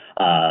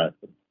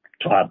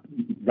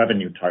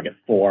revenue target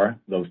for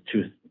those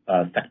two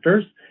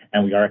sectors,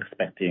 and we are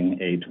expecting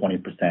a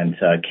 20%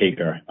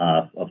 CAGR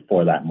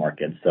for that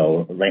market.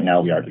 So right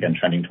now we are again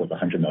trending towards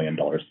 $100 million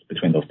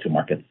between those two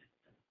markets.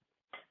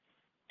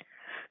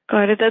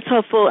 Got it. That's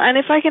helpful. And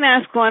if I can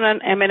ask one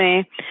on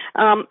M&A,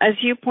 as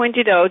you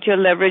pointed out, your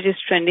leverage is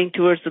trending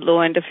towards the low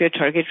end of your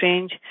target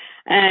range.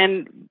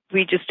 And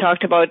we just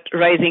talked about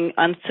rising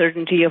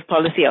uncertainty of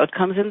policy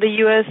outcomes in the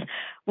U.S.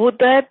 Would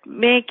that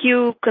make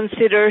you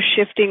consider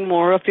shifting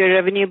more of your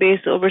revenue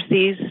base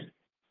overseas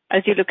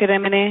as you look at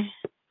M&A?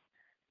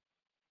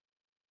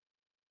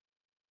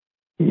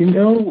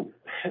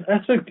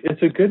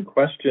 It's a good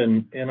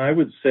question, and I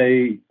would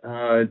say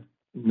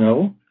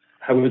no.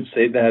 I would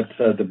say that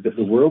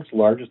the world's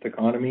largest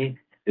economy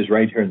is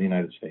right here in the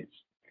United States.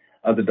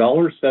 The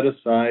dollars set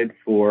aside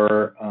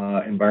for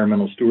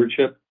environmental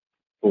stewardship,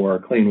 for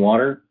clean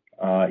water,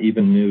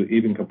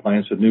 even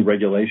compliance with new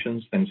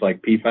regulations, things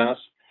like PFAS,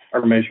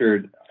 are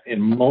measured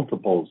in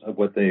multiples of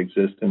what they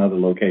exist in other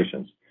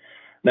locations.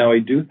 Now, I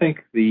do think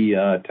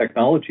the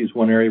technology is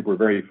one area we're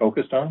very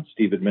focused on.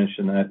 Steve had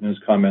mentioned that in his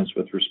comments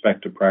with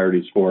respect to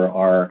priorities for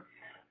our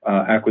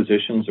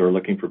acquisitions or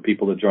looking for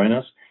people to join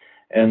us.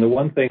 And the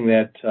one thing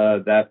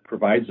that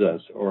provides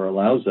us or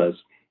allows us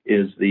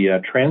is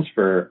the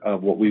transfer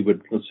of what we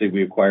would, let's say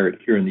we acquire it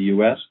here in the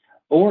U.S.,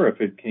 or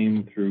if it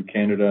came through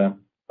Canada,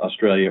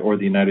 Australia, or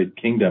the United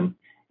Kingdom,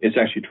 it's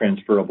actually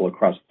transferable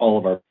across all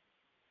of our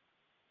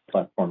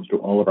platforms to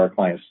all of our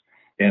clients.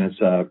 And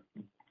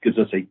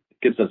it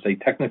gives us a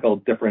technical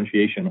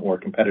differentiation or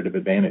competitive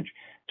advantage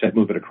to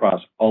move it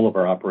across all of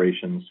our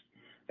operations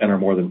and our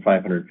more than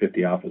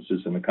 550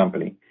 offices in the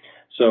company.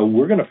 So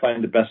we're going to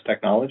find the best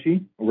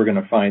technology. We're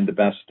going to find the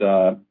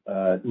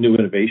best new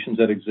innovations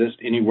that exist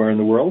anywhere in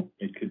the world.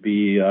 It could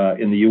be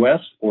in the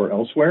U.S. or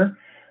elsewhere.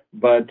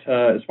 But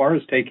as far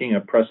as taking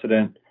a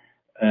precedent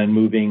and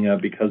moving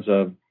because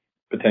of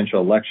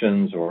potential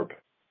elections or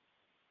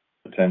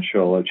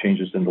potential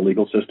changes in the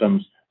legal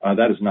systems,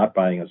 that is not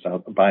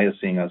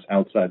biasing us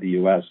outside the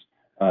U.S.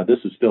 This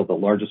is still the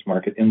largest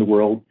market in the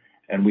world,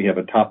 and we have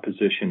a top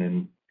position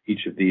in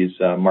each of these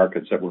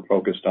markets that we're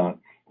focused on,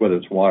 whether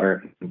it's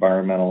water,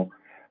 environmental,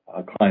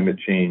 climate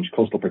change,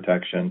 coastal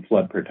protection,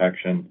 flood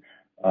protection.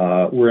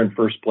 We're in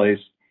first place,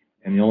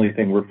 and the only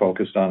thing we're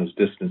focused on is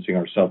distancing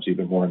ourselves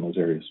even more in those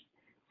areas.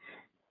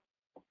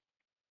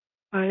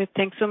 All right.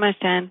 Thanks so much,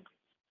 Dan.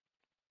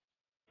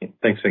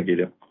 Thanks,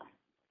 Sangita.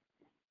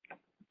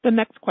 The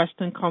next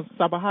question comes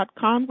from Sabahat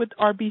Khan with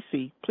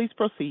RBC. Please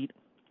proceed.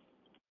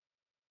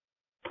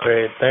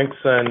 Great. Thanks,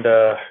 and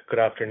good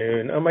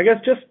afternoon. I guess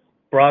just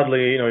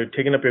broadly, you're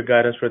taking up your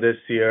guidance for this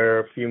year,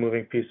 a few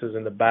moving pieces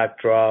in the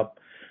backdrop.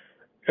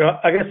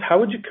 I guess how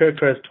would you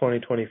characterize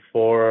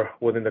 2024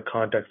 within the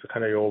context of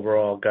kind of your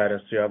overall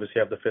guidance? You obviously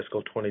have the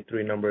fiscal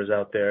 23 numbers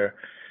out there.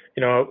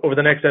 Over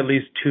the next at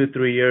least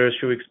 2-3 years,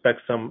 should we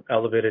expect some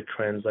elevated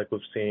trends like we've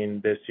seen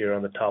this year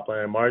on the top line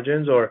and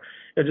margins, or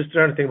just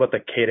trying to think about the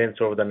cadence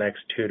over the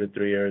next 2 to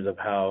 3 years of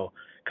how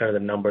kind of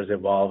the numbers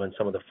evolve and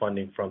some of the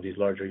funding from these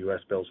larger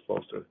U.S. bills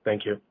flows through?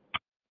 Thank you.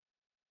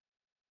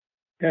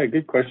 Yeah,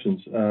 good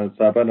questions,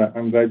 Sabahat.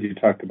 I'm glad you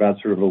talked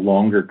about sort of a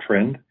longer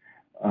trend.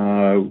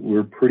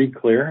 We're pretty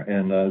clear,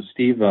 and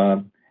Steve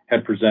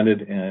had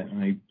presented,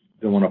 and I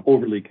don't want to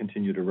overly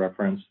continue to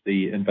reference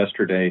the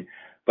Investor Day,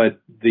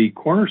 but the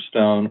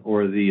cornerstone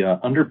or the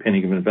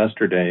underpinning of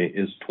Investor Day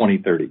is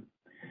 2030.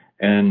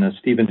 And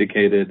Steve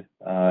indicated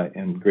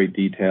in great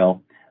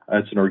detail,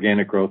 it's an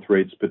organic growth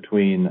rates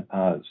between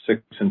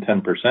 6 and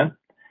 10%.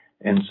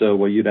 And so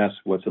what you'd ask,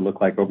 what's it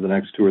look like over the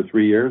next 2 or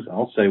 3 years?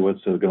 I'll say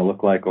what's it going to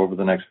look like over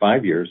the next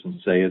 5 years and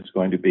say it's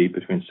going to be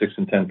between 6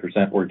 and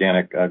 10%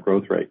 organic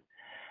growth rate.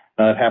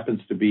 It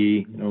happens to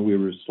be, we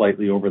were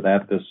slightly over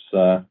that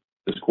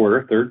this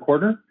quarter, third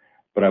quarter,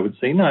 but I would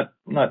say not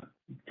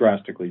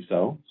drastically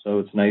so. So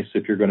it's nice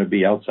if you're going to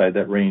be outside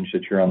that range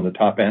that you're on the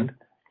top end,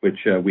 which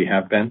we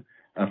have been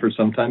for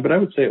some time. But I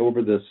would say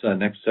over this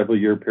next several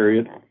year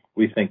period,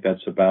 we think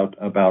that's about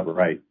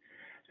right.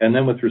 And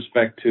then with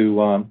respect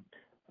to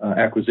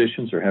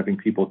acquisitions or having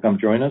people come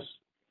join us,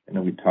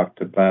 we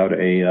talked about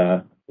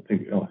a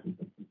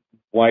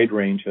wide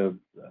range of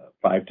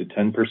 5 to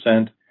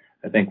 10%.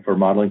 I think for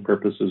modeling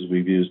purposes,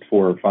 we've used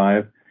 4 or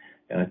 5,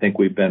 and I think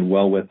we've been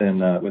well within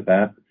with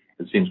that.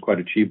 It seems quite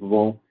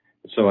achievable.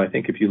 So I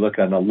think if you look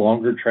at a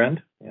longer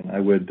trend, and I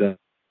would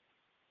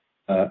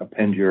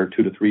append your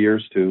 2 to 3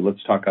 years to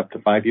let's talk up to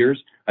 5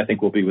 years, I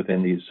think we'll be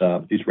within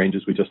these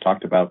ranges we just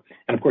talked about.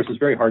 And of course, it's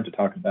very hard to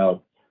talk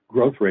about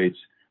growth rates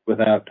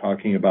without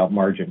talking about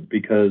margin,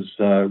 because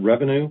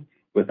revenue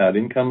without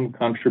income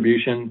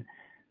contribution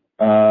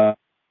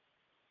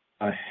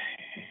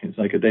it's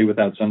like a day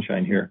without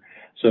sunshine here.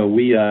 So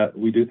we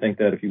do think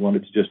that if you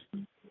wanted to just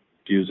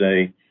use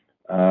a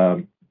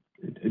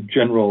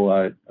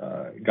general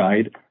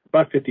guide,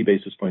 about 50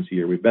 basis points a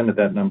year. We've been at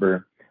that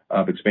number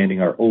of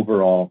expanding our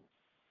overall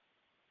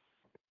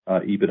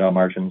EBITDA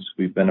margins.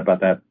 We've been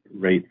about that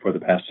rate for the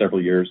past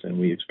several years, and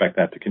we expect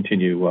that to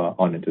continue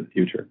on into the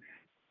future.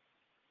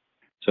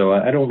 So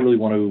I don't really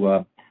want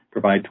to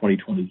provide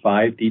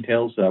 2025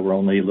 details. We're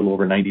only a little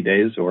over 90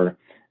 days or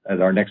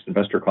at our next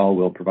investor call,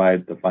 we'll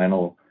provide the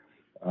final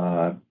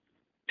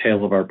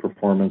tale of our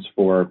performance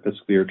for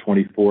fiscal year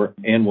 24,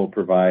 and we'll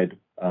provide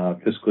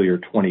fiscal year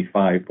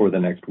 25 for the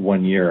next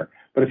 1 year.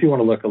 But if you want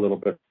to look a little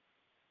bit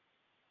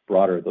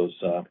broader, those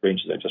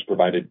ranges I just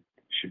provided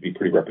should be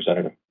pretty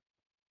representative.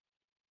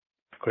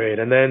 Great.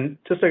 And then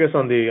just, I guess,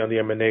 on the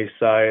M&A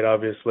side,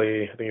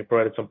 obviously, I think you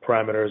provided some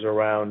parameters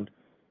around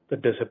the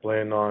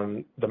discipline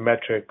on the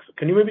metrics.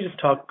 Can you maybe just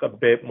talk a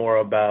bit more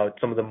about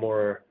some of the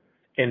more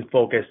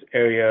in-focus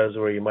areas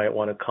where you might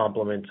want to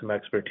complement some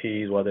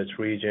expertise, whether it's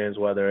regions,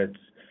 whether it's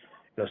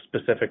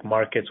specific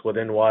markets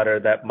within water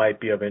that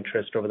might be of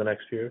interest over the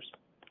next few years?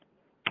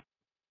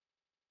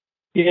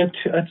 Yeah,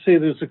 I'd say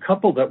there's a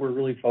couple that we're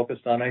really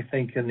focused on. I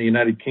think in the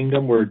United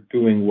Kingdom, we're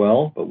doing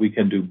well, but we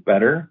can do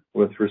better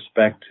with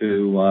respect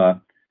to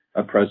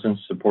a presence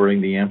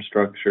supporting the AMP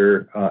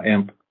structure,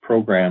 AMP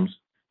programs,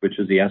 which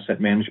is the asset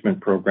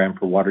management program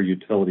for water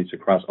utilities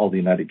across all the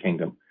United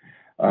Kingdom.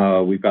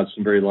 We've got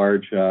some very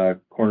large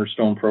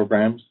cornerstone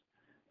programs.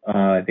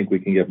 I think we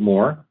can get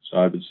more. So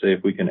I would say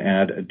if we can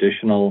add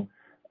additional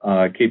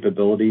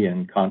capability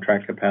and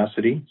contract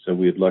capacity, so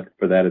we'd look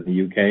for that in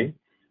the UK.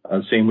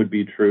 Same would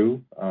be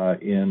true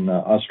in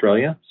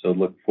Australia. So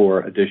look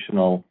for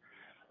additional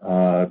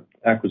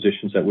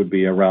acquisitions that would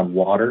be around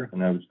water,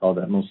 and I would call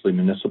that mostly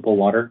municipal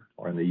water,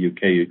 or in the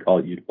UK you'd call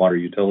it water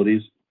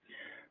utilities.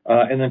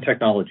 And then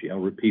technology. I'll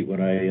repeat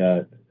what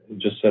I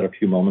just said a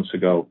few moments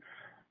ago.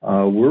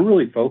 We're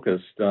really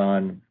focused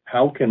on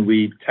how can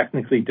we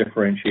technically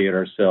differentiate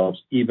ourselves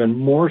even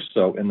more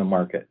so in the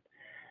market.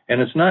 And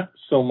it's not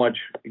so much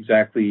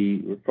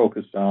exactly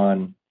focused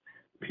on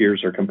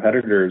peers or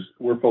competitors.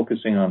 We're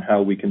focusing on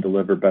how we can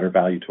deliver better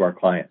value to our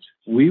clients.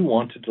 We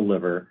want to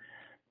deliver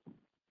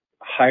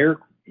higher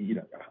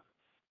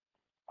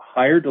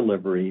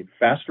delivery,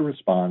 faster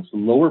response,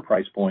 lower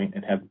price point,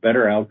 and have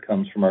better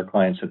outcomes from our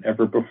clients than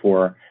ever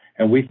before.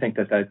 And we think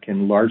that that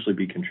can largely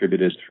be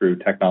contributed through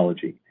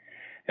technology.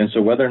 And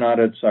so whether or not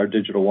it's our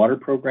digital water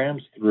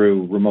programs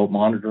through remote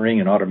monitoring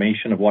and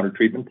automation of water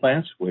treatment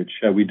plants, which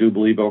we do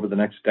believe over the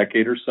next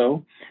decade or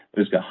so,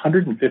 there's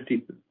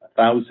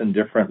 150,000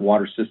 different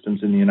water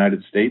systems in the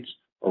United States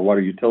or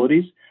water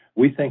utilities.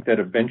 We think that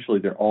eventually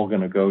they're all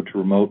going to go to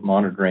remote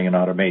monitoring and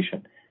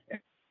automation.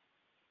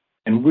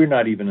 And we're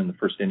not even in the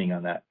first inning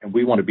on that. And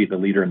we want to be the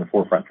leader in the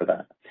forefront for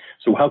that.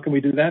 So how can we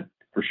do that?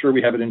 For sure,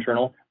 we have it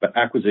internal, but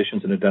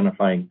acquisitions and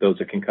identifying those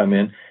that can come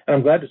in. And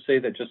I'm glad to say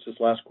that just this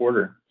last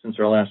quarter, since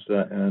our last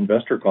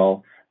investor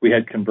call, we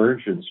had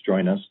Convergence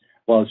join us.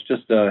 While it's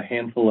just a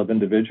handful of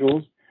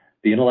individuals,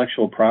 the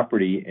intellectual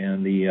property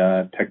and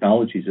the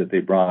technologies that they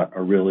brought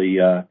are really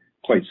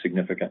quite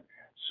significant.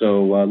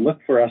 So look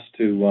for us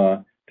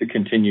to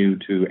continue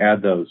to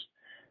add those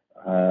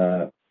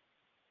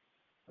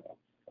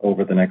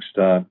over the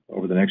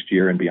next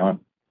year and beyond.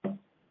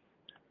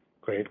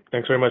 Great.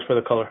 Thanks very much for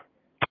the color.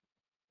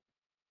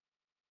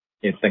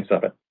 Yeah, thanks,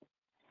 Abed.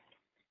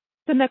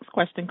 The next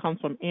question comes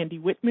from Andy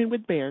Whitman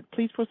with Baird.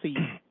 Please proceed.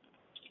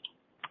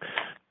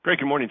 Great.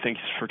 Good morning.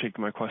 Thanks for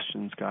taking my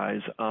questions,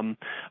 guys. I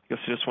guess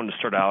I just wanted to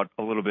start out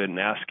a little bit in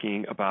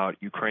asking about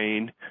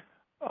Ukraine.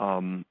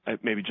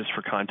 Maybe just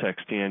for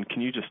context, Dan,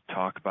 can you just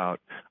talk about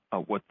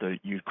what the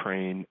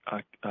Ukraine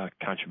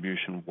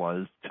contribution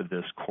was to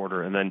this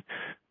quarter? And then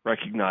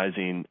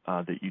recognizing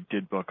that you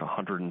did book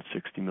 $160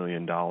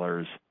 million,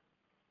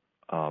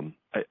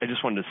 I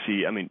just wanted to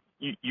see, I mean,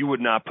 you would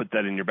not put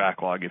that in your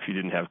backlog if you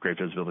didn't have great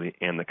visibility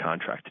and the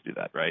contract to do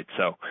that, right?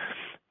 So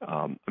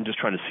I'm just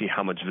trying to see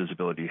how much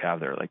visibility you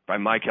have there. Like by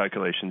my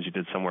calculations, you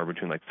did somewhere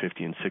between like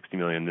 50 and 60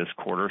 million this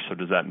quarter. So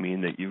does that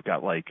mean that you've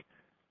got like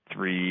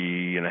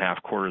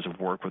 3.5 quarters of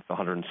work with the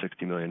 $160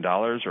 million,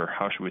 or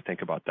how should we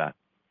think about that?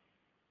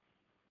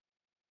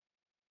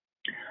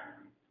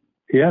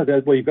 Yeah,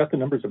 well, you've got the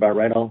numbers about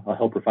right. I'll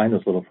help refine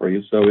this a little for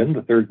you. So in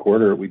the third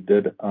quarter, we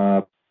did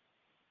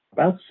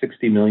about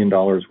 $60 million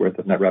worth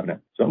of net revenue.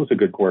 So it was a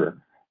good quarter.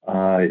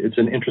 It's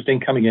an interesting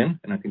coming in,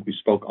 and I think we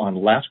spoke on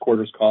last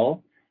quarter's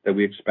call that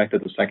we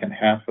expected the second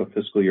half of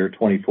fiscal year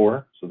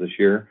 24. So this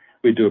year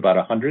we'd do about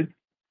 100.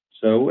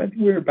 So I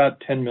think we were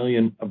about 10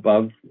 million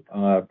above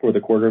for the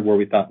quarter where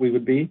we thought we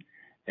would be.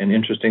 And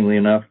interestingly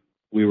enough,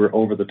 we were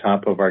over the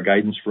top of our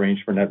guidance range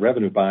for net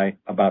revenue by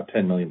about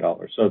 $10 million.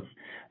 So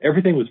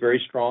everything was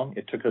very strong.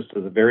 It took us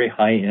to the very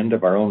high end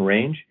of our own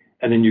range,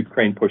 and then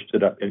Ukraine pushed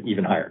it up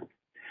even higher.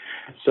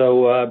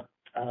 So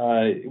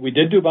we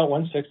did do about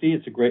 160.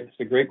 It's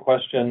a great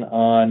question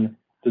on,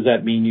 does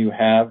that mean you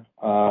have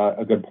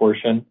a good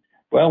portion?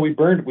 Well, we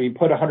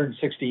put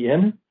 160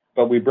 in,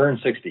 but we burned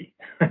 60.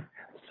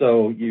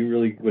 So you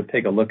really would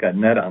take a look at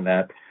net on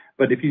that.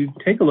 But if you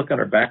take a look at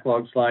our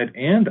backlog slide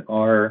and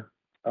our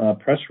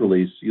press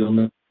release, you'll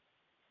notice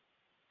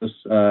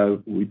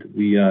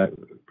we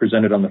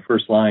presented on the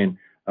first line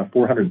a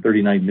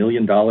 $439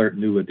 million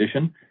new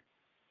addition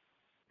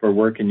for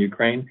work in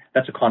Ukraine.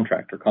 That's a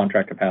contract or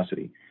contract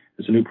capacity.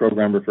 It's a new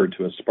program referred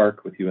to as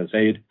Spark with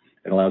USAID.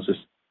 It allows us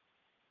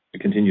to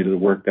continue to the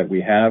work that we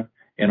have,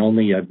 and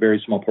only a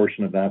very small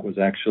portion of that was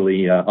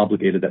actually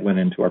obligated that went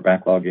into our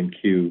backlog in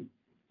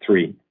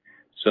Q3.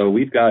 So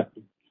we've got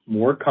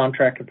more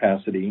contract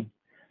capacity.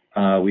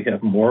 We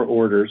have more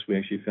orders. We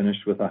actually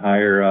finished with a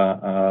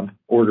higher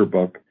order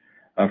book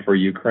for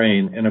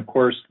Ukraine. And, of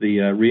course, the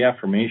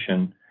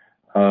reaffirmation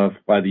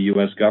by the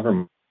U.S.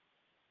 government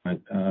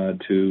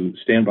to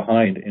stand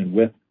behind and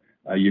with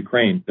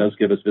Ukraine does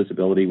give us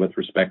visibility with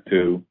respect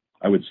to,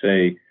 I would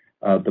say,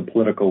 the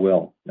political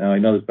will. Now, I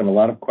know there's been a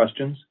lot of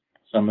questions.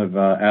 Some have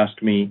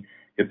asked me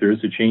if there is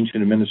a change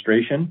in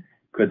administration,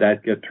 could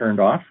that get turned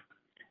off?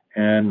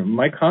 And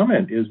my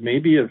comment is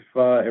maybe if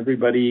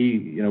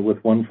everybody,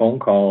 with one phone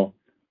call,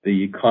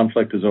 the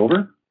conflict is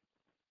over,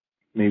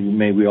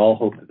 may we all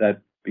hope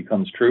that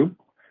becomes true.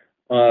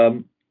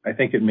 I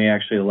think it may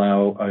actually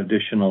allow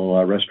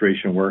additional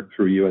restoration work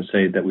through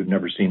USAID that we've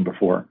never seen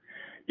before.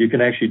 You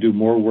can actually do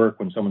more work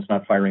when someone's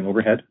not firing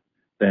overhead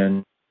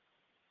than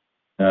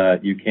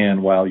you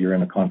can while you're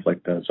in a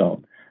conflict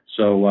zone.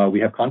 So we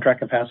have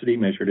contract capacity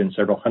measured in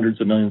several hundreds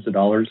of millions of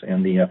dollars,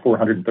 and the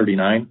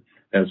 439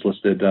 that is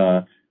listed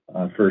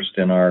first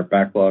in our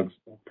backlogs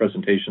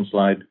presentation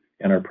slide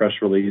and our press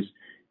release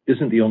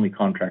isn't the only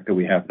contract that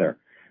we have there.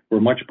 We're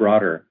much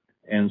broader.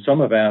 And some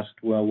have asked,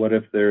 well, what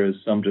if there is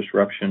some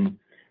disruption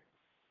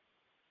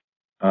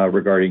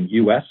regarding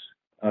U.S.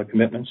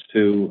 Commitments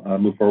to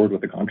move forward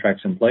with the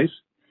contracts in place?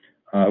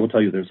 I will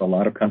tell you there's a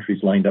lot of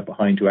countries lined up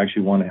behind who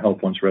actually want to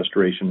help once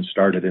restoration is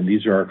started, and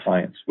these are our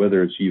clients,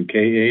 whether it's UK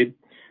aid,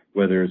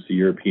 whether it's the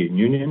European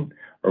Union,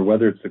 or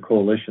whether it's the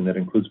coalition that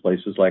includes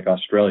places like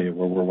Australia,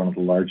 where we're one of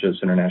the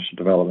largest international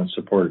development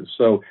supporters.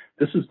 So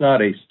this is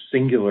not a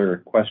singular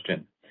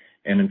question.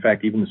 And in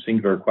fact, even the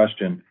singular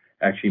question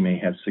actually may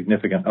have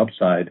significant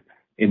upside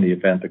in the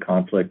event the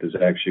conflict is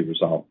actually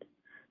resolved.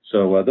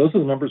 So those are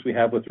the numbers we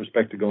have with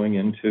respect to going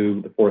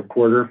into the fourth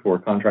quarter for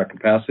contract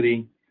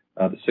capacity,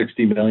 the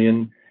 $60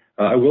 million.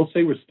 I will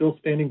say we're still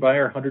standing by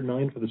our $100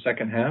 million for the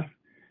second half.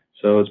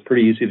 So it's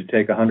pretty easy to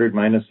take 100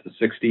 minus the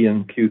 60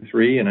 in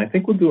Q3, and I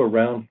think we'll do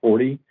around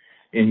 40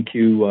 in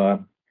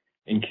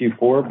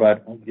Q4.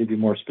 But I'll give you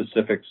more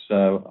specifics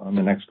on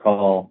the next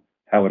call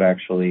how it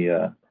actually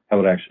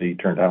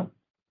turned out.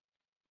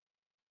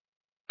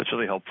 That's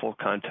really helpful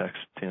context,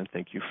 Dan.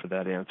 Thank you for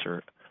that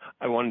answer.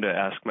 I wanted to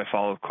ask my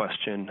follow-up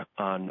question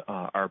on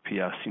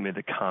RPS. You made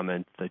the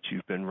comment that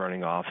you've been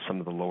running off some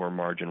of the lower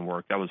margin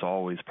work. That was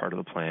always part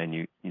of the plan.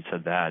 You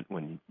said that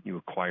when you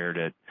acquired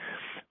it.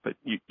 But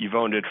you've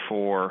owned it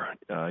for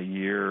a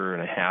year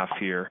and a half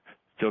here,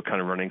 still kind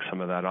of running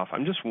some of that off.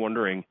 I'm just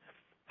wondering,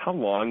 how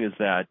long is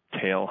that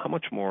tail? How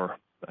much more,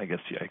 I guess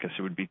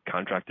it would be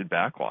contracted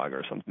backlog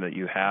or something that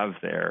you have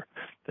there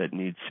that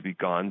needs to be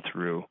gone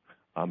through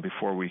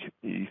before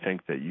you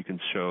think that you can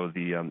show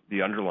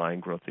the underlying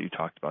growth that you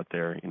talked about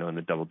there, in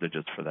the double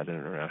digits for that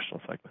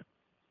international segment?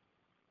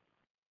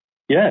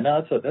 Yeah,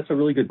 no, that's a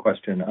really good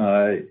question.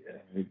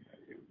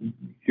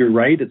 You're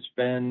right. It's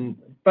been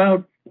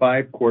about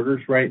 5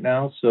 quarters right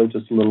now, so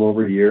just a little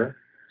over a year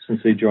since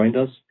they joined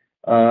us.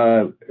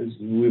 As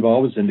we've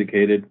always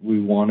indicated,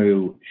 we want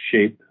to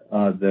shape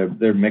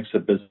their mix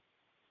of business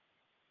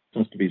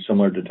to be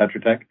similar to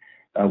Tetra Tech.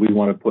 We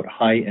want to put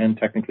high-end,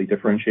 technically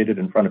differentiated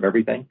in front of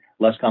everything,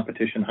 less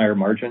competition, higher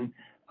margin,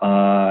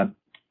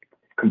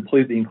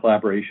 completely in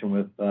collaboration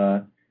with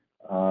the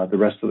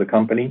rest of the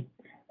company.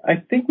 I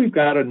think we've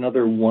got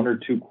another 1 or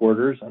 2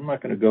 quarters. I'm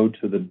not going to go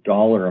to the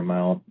dollar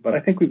amount, but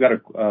I think we've got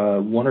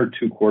 1 or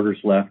 2 quarters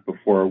left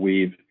before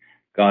we've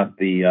got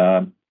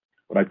the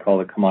what I call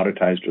the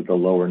commoditized or the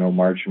low or no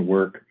margin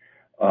work.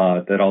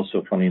 That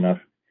also, funny enough,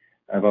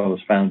 I've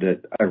always found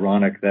it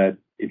ironic that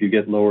if you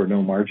get low or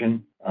no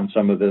margin on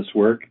some of this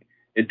work,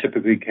 it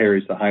typically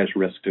carries the highest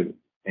risk too.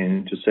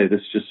 And to say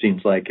this just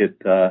seems like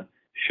it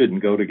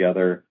shouldn't go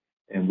together,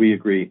 and we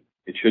agree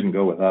it shouldn't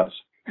go with us.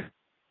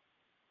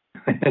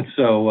 And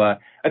so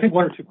I think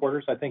 1 or 2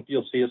 quarters, I think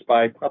you'll see us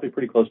by probably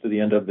pretty close to the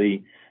end of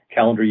the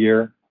calendar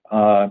year,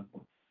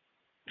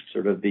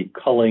 sort of the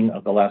culling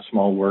of the last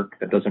small work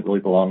that doesn't really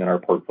belong in our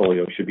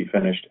portfolio should be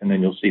finished, and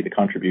then you'll see the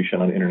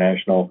contribution on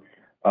international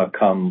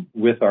come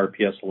with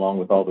RPS along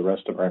with all the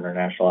rest of our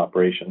international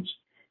operations.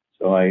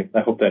 So I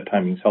hope that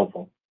timing is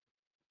helpful.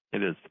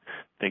 It is.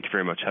 Thank you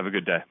very much. Have a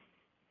good day.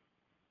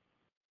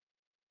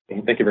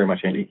 Thank you very much,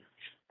 Andy.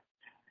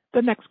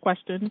 The next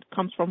question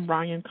comes from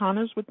Ryan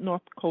Connors with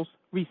North Coast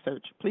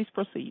Research. Please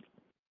proceed.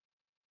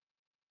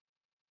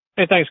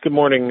 Hey, thanks. Good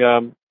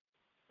morning.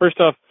 First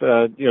off,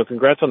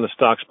 congrats on the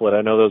stock split.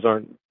 I know those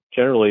aren't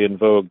generally in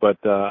vogue, but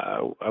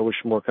I wish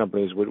more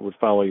companies would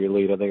follow your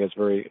lead. I think it's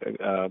very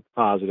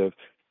positive.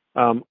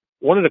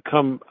 Wanted to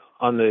come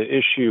on the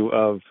issue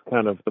of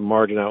kind of the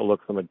margin outlook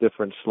from a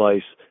different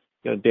slice.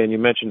 Dan, you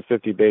mentioned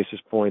 50 basis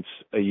points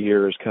a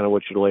year is kind of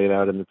what you laid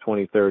out in the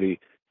 2030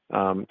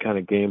 kind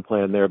of game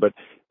plan there. But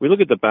we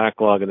look at the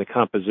backlog and the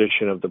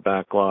composition of the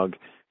backlog.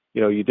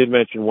 You did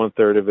mention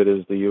 1/3 of it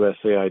is the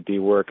USAID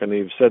work, and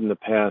you've said in the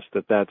past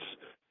that that's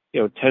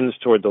tends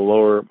toward the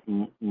lower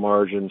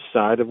margin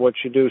side of what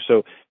you do.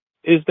 So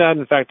is that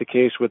in fact the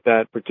case with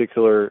that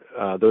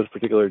those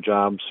particular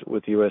jobs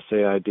with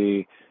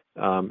USAID?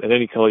 And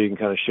any color you can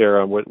kind of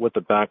share on what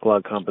the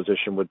backlog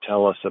composition would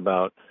tell us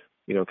about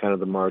kind of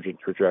the margin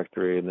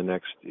trajectory in the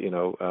next,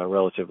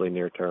 relatively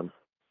near term?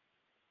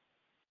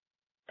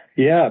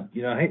 Yeah,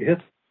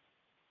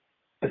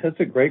 that's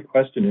a great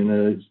question,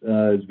 and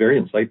it's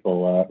very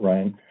insightful,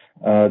 Ryan.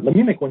 Let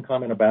me make one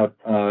comment about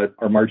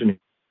our margin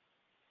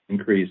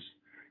increase,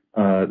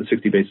 the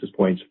 60 basis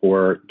points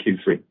for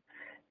Q3.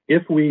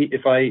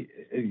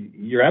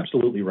 You're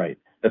absolutely right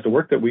that the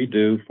work that we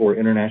do for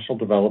international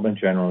development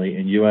generally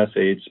and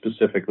USAID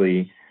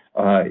specifically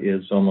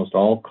is almost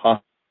all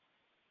cost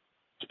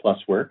plus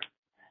work.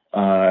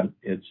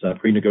 It's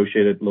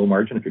pre-negotiated low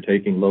margin. If you're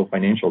taking low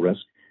financial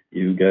risk,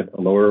 you get a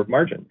lower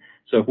margin.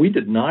 So if we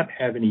did not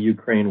have any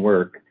Ukraine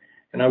work,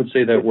 and I would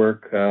say that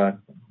work,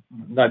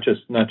 not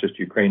just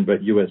Ukraine,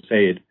 but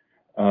USAID,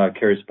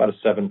 carries about a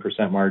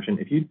 7% margin.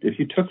 If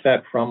you took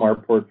that from our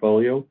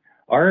portfolio,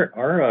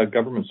 our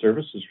government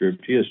services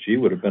group,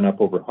 GSG, would have been up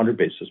over 100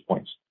 basis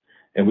points,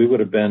 and we would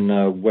have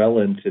been well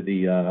into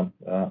the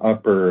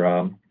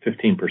upper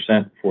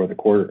 15% for the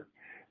quarter.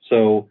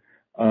 So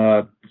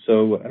I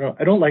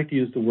don't like to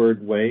use the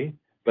word way,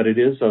 but it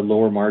is a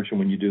lower margin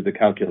when you do the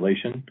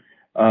calculation.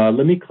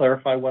 Let me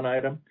clarify one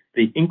item.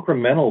 The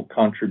incremental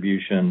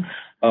contribution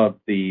of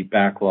the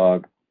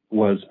backlog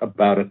was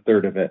about a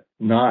third of it,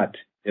 not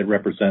it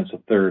represents a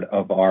third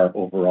of our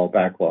overall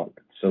backlog.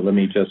 So let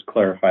me just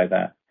clarify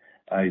that.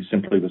 I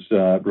simply was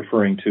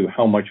referring to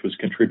how much was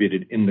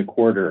contributed in the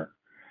quarter,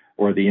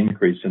 or the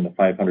increase in the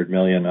 $500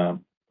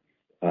 million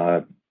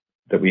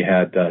that we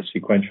had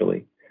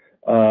sequentially.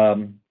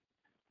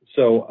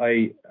 So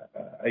I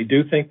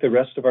do think the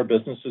rest of our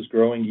business is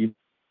growing even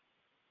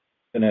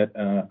at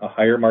a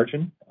higher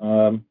margin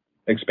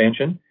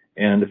expansion,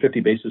 and the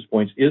 50 basis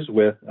points is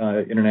with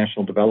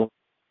international development,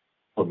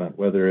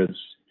 whether it's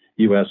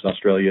U.S.,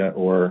 Australia,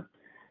 or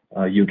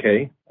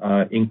U.K.,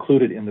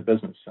 included in the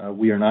business.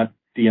 We are not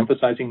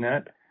de-emphasizing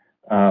that.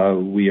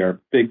 We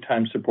are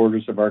big-time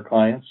supporters of our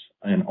clients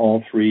in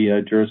all three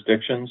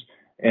jurisdictions,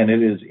 and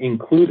it is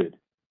included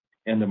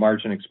in the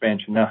margin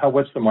expansion. Now,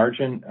 what's the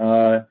margin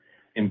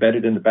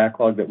embedded in the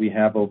backlog that we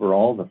have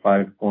overall, the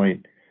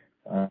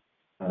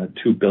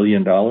 $5.2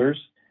 billion?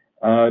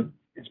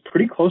 It's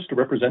pretty close to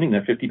representing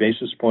that 50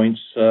 basis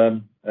points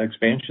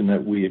expansion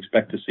that we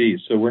expect to see.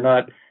 So we're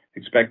not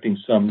expecting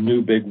some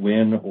new big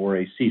win or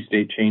a sea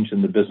state change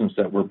in the business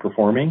that we're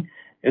performing.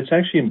 It's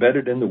actually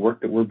embedded in the work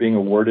that we're being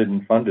awarded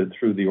and funded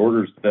through the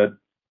orders that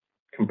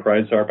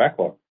comprise our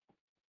backlog.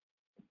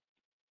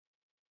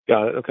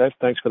 Got it. Okay,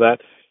 thanks for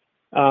that.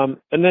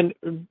 And then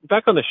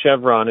back on the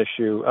Chevron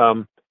issue,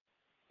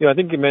 I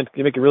think you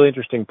make a really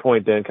interesting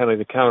point, Dan, kind of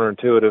the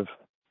counterintuitive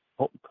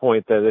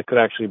point that it could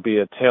actually be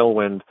a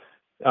tailwind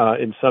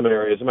in some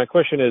areas. And my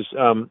question is,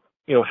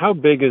 how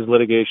big is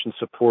litigation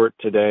support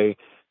today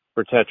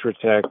for Tetra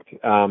Tech?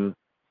 And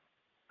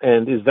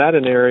is that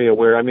an area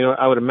where,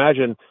 I would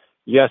imagine,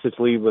 yes, it's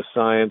lead with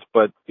science,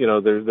 but,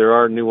 there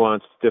are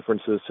nuanced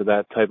differences to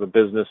that type of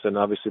business, and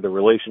obviously the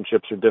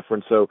relationships are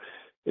different. So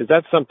is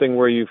that something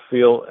where you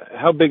feel,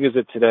 how big is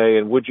it today,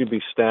 and would you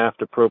be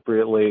staffed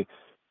appropriately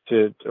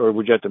or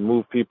would you have to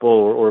move people,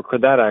 or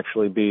could that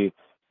actually be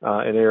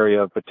an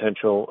area of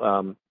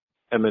potential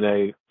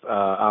M&A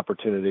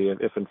opportunity,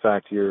 if in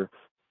fact your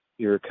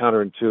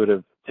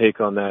counterintuitive take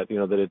on that,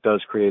 that it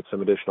does create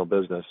some additional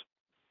business?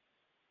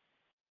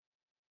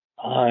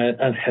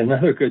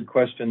 Another good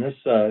question. This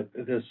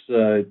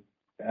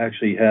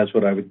actually has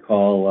what I would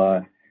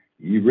call,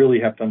 you really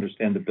have to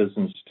understand the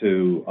business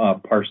to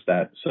parse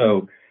that.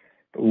 So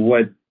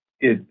what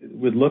it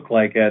would look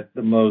like at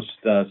the most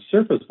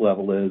surface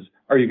level is,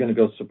 are you going to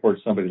go support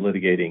somebody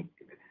litigating?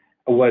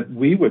 What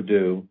we would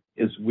do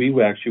is we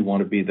would actually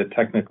want to be the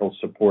technical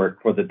support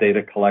for the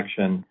data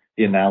collection,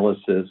 the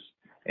analysis,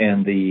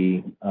 and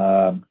the,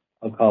 I'll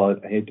call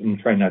it, I'm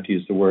trying not to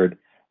use the word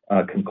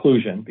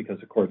conclusion, because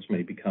the courts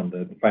may become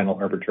the final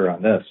arbiter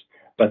on this,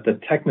 but the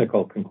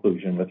technical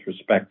conclusion with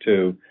respect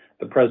to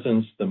the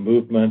presence, the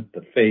movement,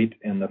 the fate,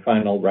 and the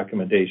final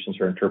recommendations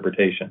or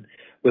interpretation.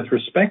 With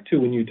respect to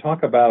when you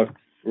talk about,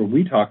 or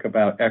we talk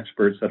about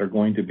experts that are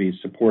going to be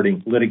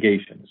supporting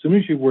litigation, as soon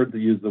as you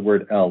use the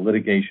word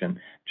litigation,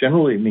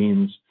 generally it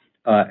means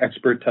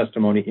expert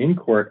testimony in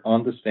court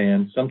on the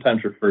stand,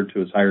 sometimes referred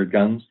to as hired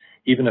guns,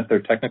 even if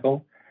they're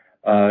technical.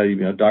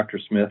 Dr.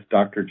 Smith,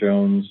 Dr.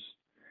 Jones,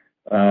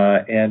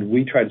 and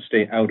we try to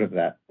stay out of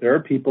that. There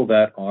are people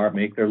that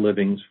make their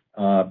livings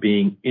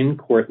being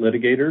in-court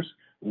litigators.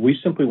 We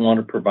simply want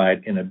to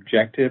provide an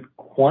objective,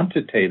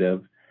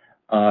 quantitative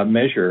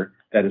measure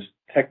that is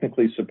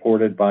technically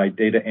supported by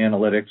data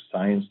analytics,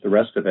 science, the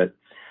rest of it.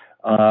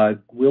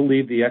 We'll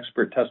leave the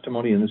expert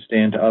testimony in the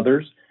stand to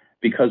others,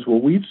 because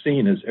what we've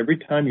seen is every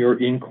time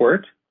you're in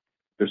court,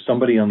 there's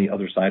somebody on the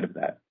other side of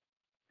that.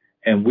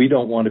 And we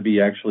don't want to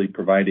be actually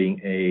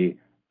providing a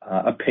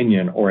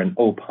opinion or an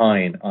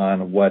opine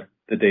on what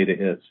the data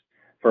is.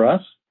 For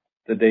us,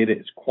 the data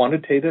is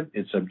quantitative,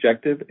 it's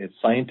objective, it's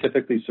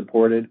scientifically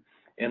supported,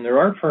 and there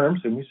are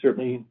firms, and we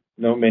certainly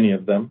know many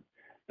of them,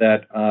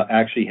 that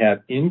actually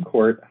have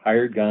in-court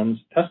hired guns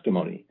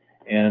testimony.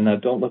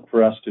 And don't look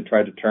for us to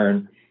try to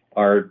turn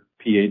our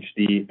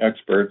PhD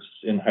experts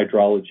in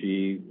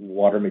hydrology,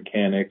 water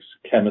mechanics,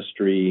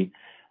 chemistry,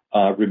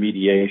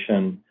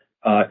 remediation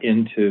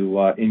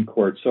in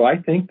court. So I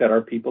think that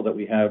our people that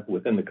we have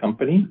within the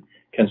company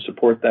can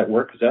support that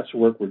work, because that's the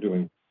work we're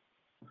doing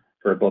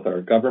for both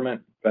our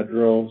government,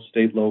 federal,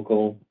 state,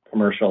 local,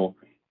 commercial,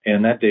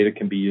 and that data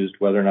can be used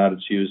whether or not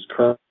it's used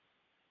currently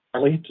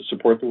to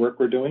support the work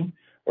we're doing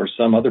or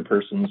some other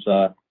person's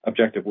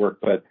objective work.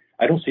 But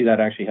I don't see that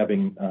actually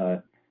having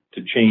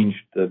to change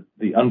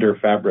the under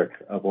fabric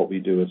of what we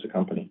do as a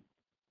company.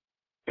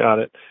 Got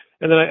it.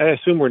 And then I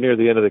assume we're near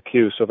the end of the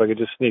queue, so if I could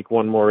just sneak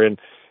one more in.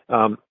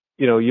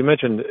 You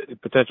mentioned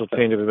potential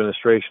change of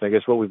administration. I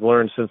guess what we've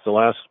learned since the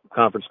last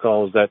conference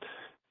call is that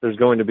there's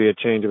going to be a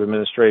change of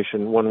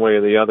administration one way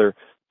or the other.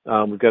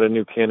 We've got a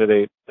new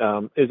candidate.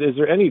 Is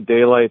there any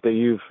daylight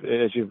that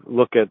as you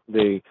look at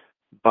the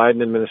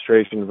Biden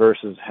administration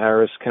versus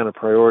Harris kind of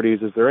priorities,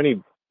 is there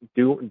any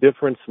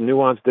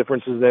nuanced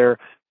differences there,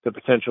 the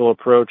potential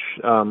approach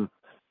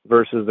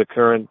versus the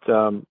current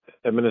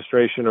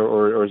administration,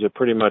 or is it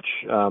pretty much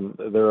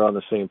they're on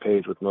the same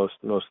page with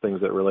most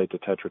things that relate to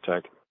Tetra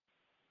Tech?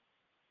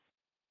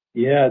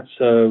 Yeah, it's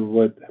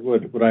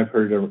what I've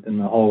heard in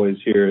the hallways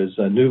here is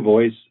a new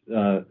voice,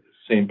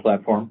 same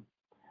platform,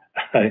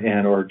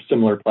 or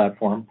similar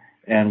platform,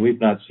 and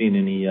we've not seen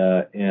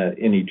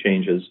any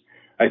changes.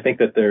 I think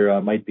that there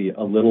might be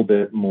a little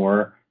bit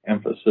more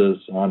emphasis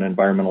on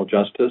environmental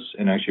justice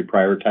and actually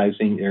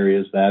prioritizing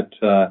areas that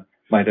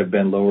might have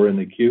been lower in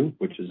the queue,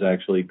 which is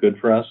actually good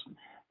for us.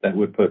 That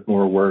would put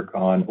more work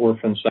on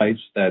orphan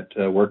sites that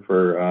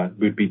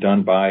would be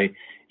done by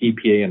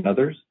EPA and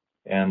others.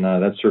 And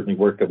that's certainly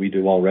work that we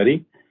do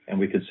already, and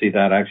we could see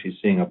that actually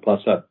seeing a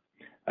plus up.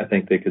 I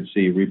think they could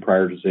see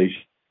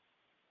reprioritization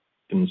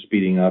and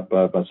speeding up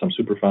some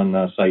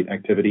Superfund site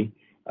activity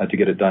to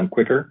get it done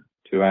quicker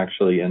to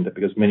actually end it,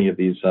 because many of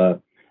these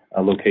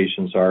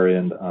locations are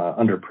in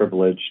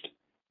underprivileged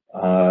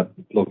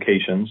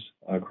locations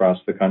across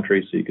the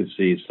country, so you could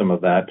see some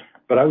of that.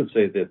 But I would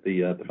say that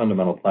the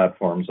fundamental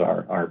platforms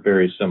are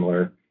very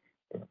similar.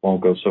 I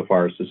won't go so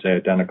far as to say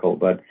identical,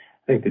 but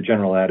I think the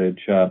general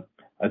adage,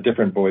 a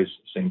different voice,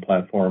 same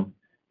platform,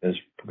 is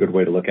a good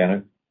way to look at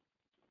it.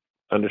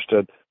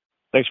 Understood.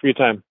 Thanks for your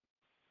time.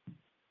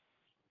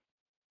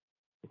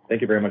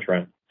 Thank you very much,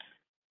 Ryan.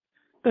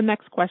 The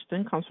next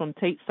question comes from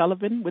Tate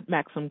Sullivan with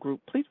Maxim Group.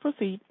 Please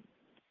proceed.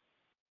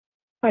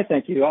 Hi,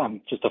 thank you.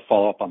 Just to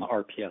follow up on the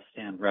RPS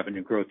and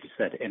revenue growth, you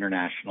said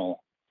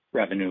international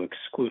revenue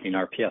excluding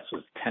RPS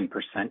was 10%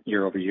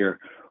 year over year.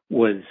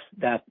 Was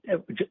that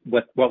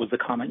what was the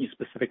comment you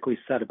specifically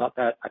said about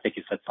that? I think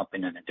you said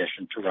something in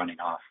addition to running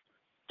off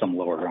some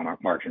lower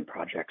margin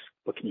projects.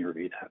 But can you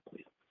review that,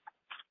 please?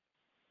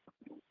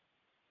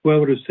 Well,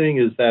 what I was saying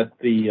is that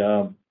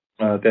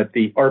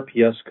the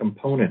RPS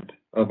component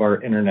of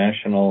our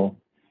international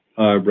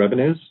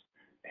revenues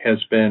has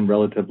been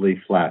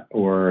relatively flat,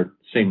 or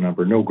same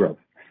number, no growth.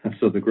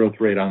 So the growth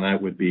rate on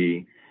that would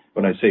be,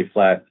 when I say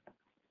flat,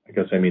 I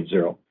guess I mean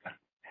zero.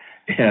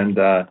 And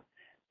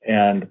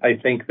I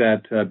think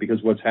that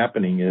because what's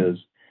happening is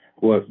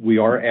we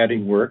are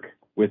adding work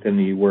within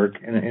the work,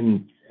 and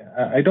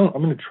I'm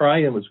going to try,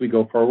 and as we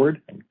go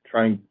forward, I'm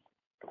trying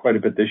quite a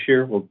bit this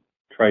year. We'll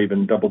try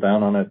even double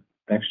down on it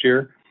next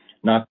year,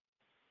 not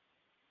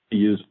to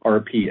use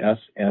RPS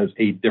as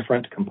a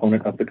different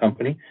component of the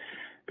company,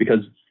 because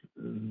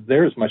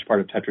they're as much part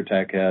of Tetra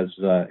Tech as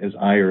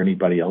I or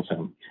anybody else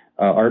am.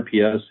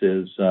 RPS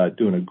is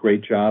doing a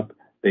great job.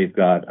 They've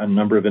got a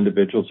number of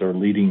individuals that are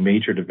leading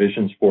major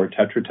divisions for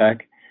Tetra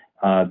Tech.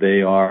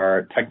 They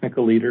are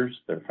technical leaders.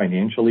 They're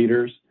financial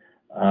leaders.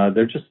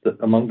 They're just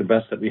among the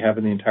best that we have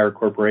in the entire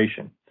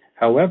corporation.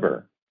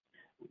 However,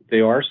 they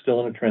are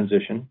still in a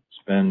transition.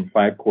 It's been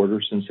 5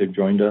 quarters since they've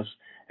joined us,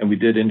 and we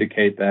did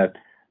indicate that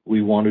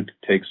we wanted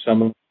to take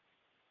some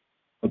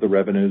of the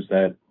revenues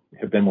that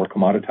have been more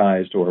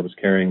commoditized or was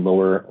carrying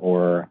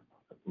lower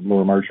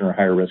margin or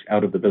higher risk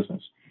out of the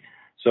business.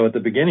 So at the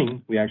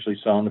beginning, we actually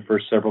saw in the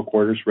first several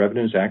quarters,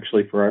 revenues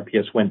actually for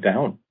RPS went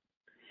down.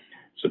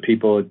 So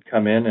people had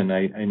come in, and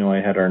I know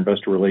I had our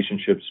investor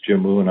relationships,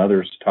 Jim Wu and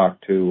others,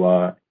 talk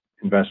to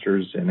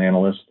investors and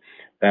analysts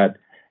that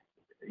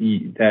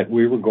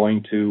we were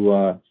going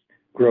to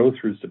grow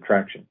through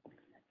subtraction.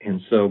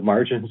 And so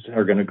margins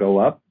are going to go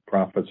up,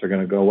 profits are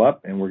going to go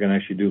up, and we're going to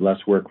actually do less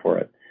work for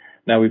it.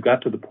 Now we've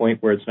got to the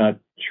point where it's not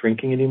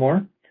shrinking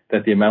anymore,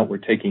 that the amount we're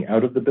taking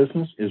out of the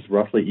business is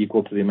roughly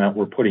equal to the amount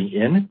we're putting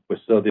in,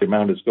 so the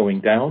amount is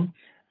going down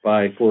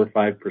by 4 or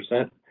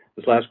 5%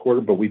 this last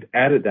quarter, but we've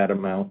added that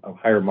amount of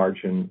higher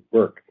margin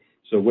work.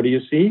 So what do you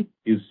see?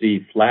 You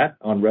see flat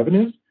on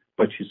revenues,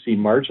 but you see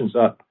margins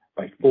up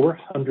by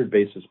 400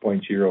 basis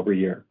points year over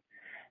year.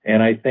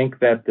 And I think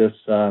that this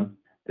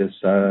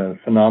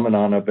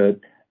phenomenon of it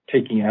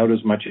taking out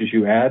as much as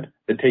you add,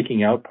 the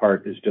taking out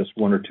part is just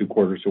 1 or 2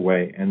 quarters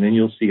away. And then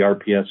you'll see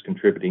RPS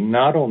contributing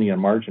not only on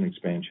margin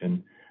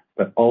expansion,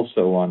 but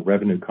also on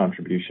revenue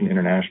contribution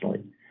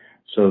internationally.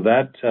 So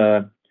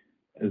that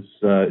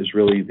is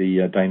really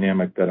the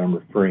dynamic that I'm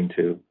referring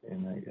to.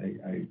 And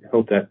I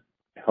hope that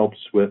helps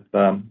with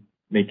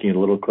making it a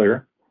little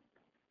clearer?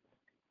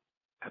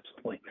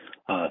 Absolutely.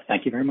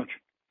 Thank you very much.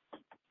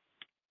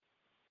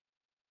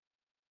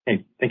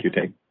 Hey, thank you,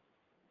 Tate.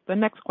 The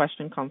next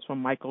question comes from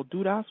Michael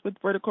Dudas with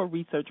Vertical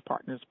Research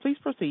Partners. Please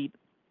proceed.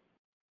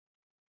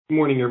 Good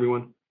morning,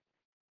 everyone.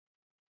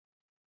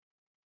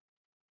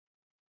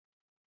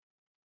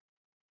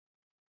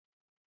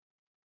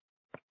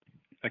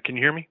 Can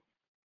you hear me?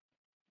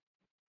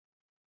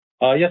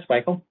 Yes,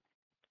 Michael.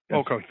 Yes.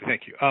 Okay,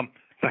 thank you.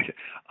 Thank you.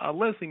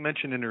 Leslie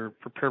mentioned in her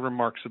prepared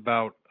remarks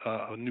about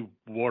a new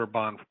water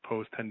bond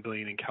proposed, $10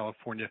 billion in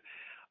California.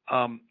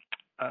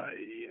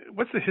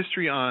 What's the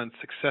history on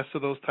success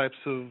of those types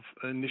of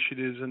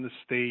initiatives in the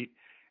state?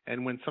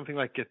 And when something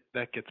like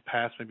that gets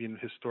passed, maybe in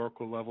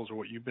historical levels or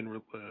what you've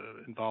been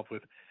involved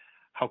with,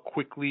 how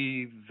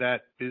quickly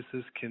that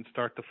business can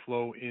start to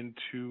flow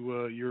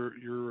into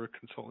your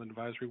consultant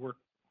advisory work?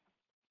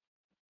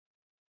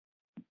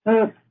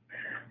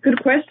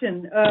 Good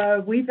question.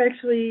 We've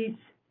actually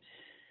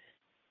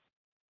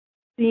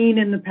seen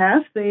in the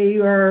past they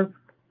are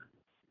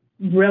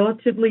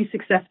relatively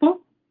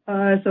successful.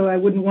 So I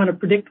wouldn't want to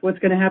predict what's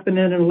going to happen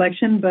in an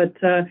election, but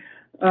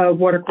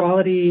water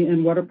quality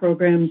and water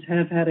programs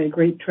have had a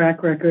great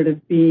track record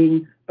of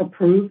being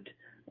approved.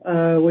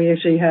 We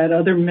actually had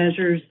other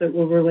measures that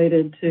were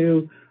related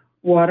to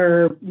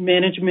water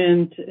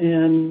management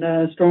and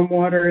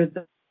stormwater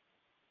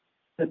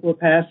that were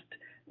passed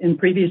in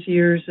previous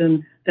years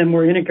and then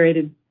were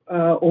integrated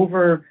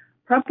over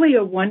probably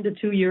a 1 to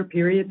 2 year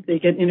period. They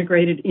get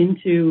integrated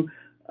into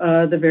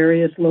the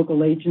various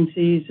local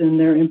agencies and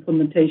their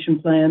implementation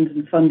plans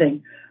and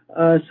funding.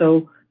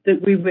 So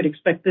that we would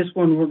expect this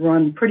one would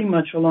run pretty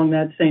much along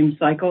that same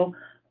cycle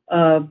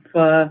of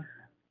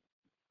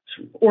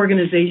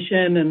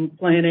organization and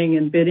planning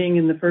and bidding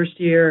in the first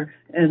year,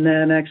 and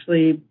then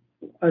actually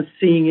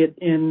seeing it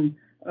in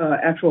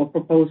actual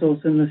proposals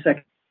in the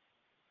second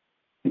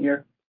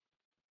year.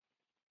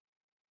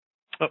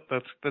 Oh,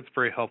 that's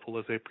very helpful,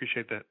 Liz. I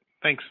appreciate that.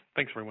 Thanks,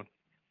 everyone.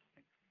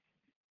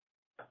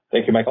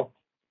 Thank you, Michael.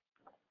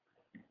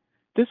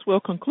 This will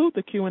conclude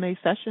the Q&A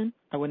session.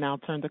 I will now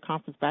turn the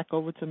conference back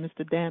over to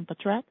Mr. Dan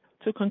Petrak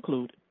to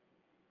conclude.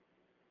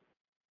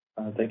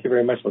 Thank you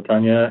very much,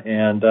 LaTanya,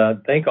 and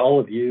thank all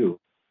of you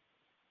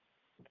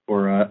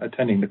for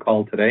attending the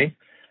call today.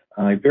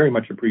 I very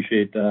much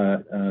appreciate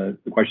the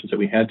questions that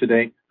we had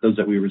today, those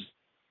that we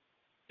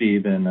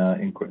received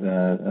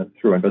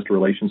through investor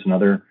relations and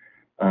other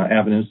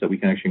avenues that we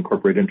can actually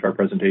incorporate into our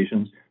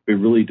presentations. We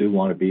really do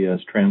want to be as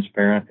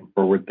transparent and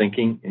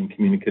forward-thinking and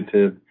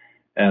communicative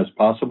as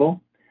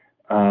possible.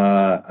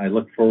 I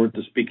look forward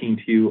to speaking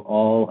to you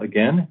all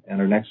again at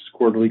our next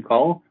quarterly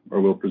call, where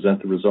we'll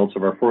present the results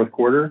of our fourth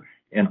quarter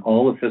and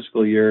all of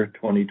fiscal year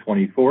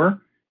 2024,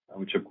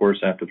 which, of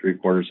course, after 3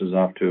 quarters is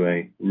off to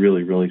a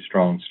really, really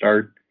strong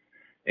start.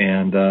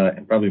 And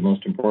probably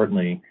most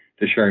importantly,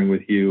 to sharing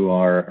with you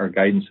our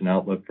guidance and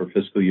outlook for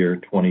fiscal year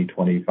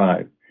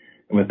 2025.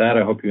 And with that,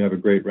 I hope you have a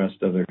great rest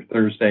of your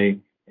Thursday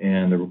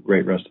and a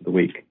great rest of the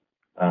week.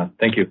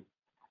 Thank you.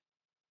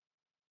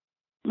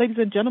 Ladies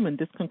and gentlemen,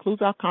 this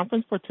concludes our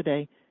conference for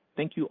today.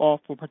 Thank you all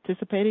for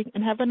participating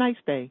and have a nice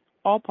day.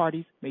 All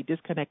parties may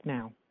disconnect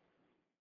now.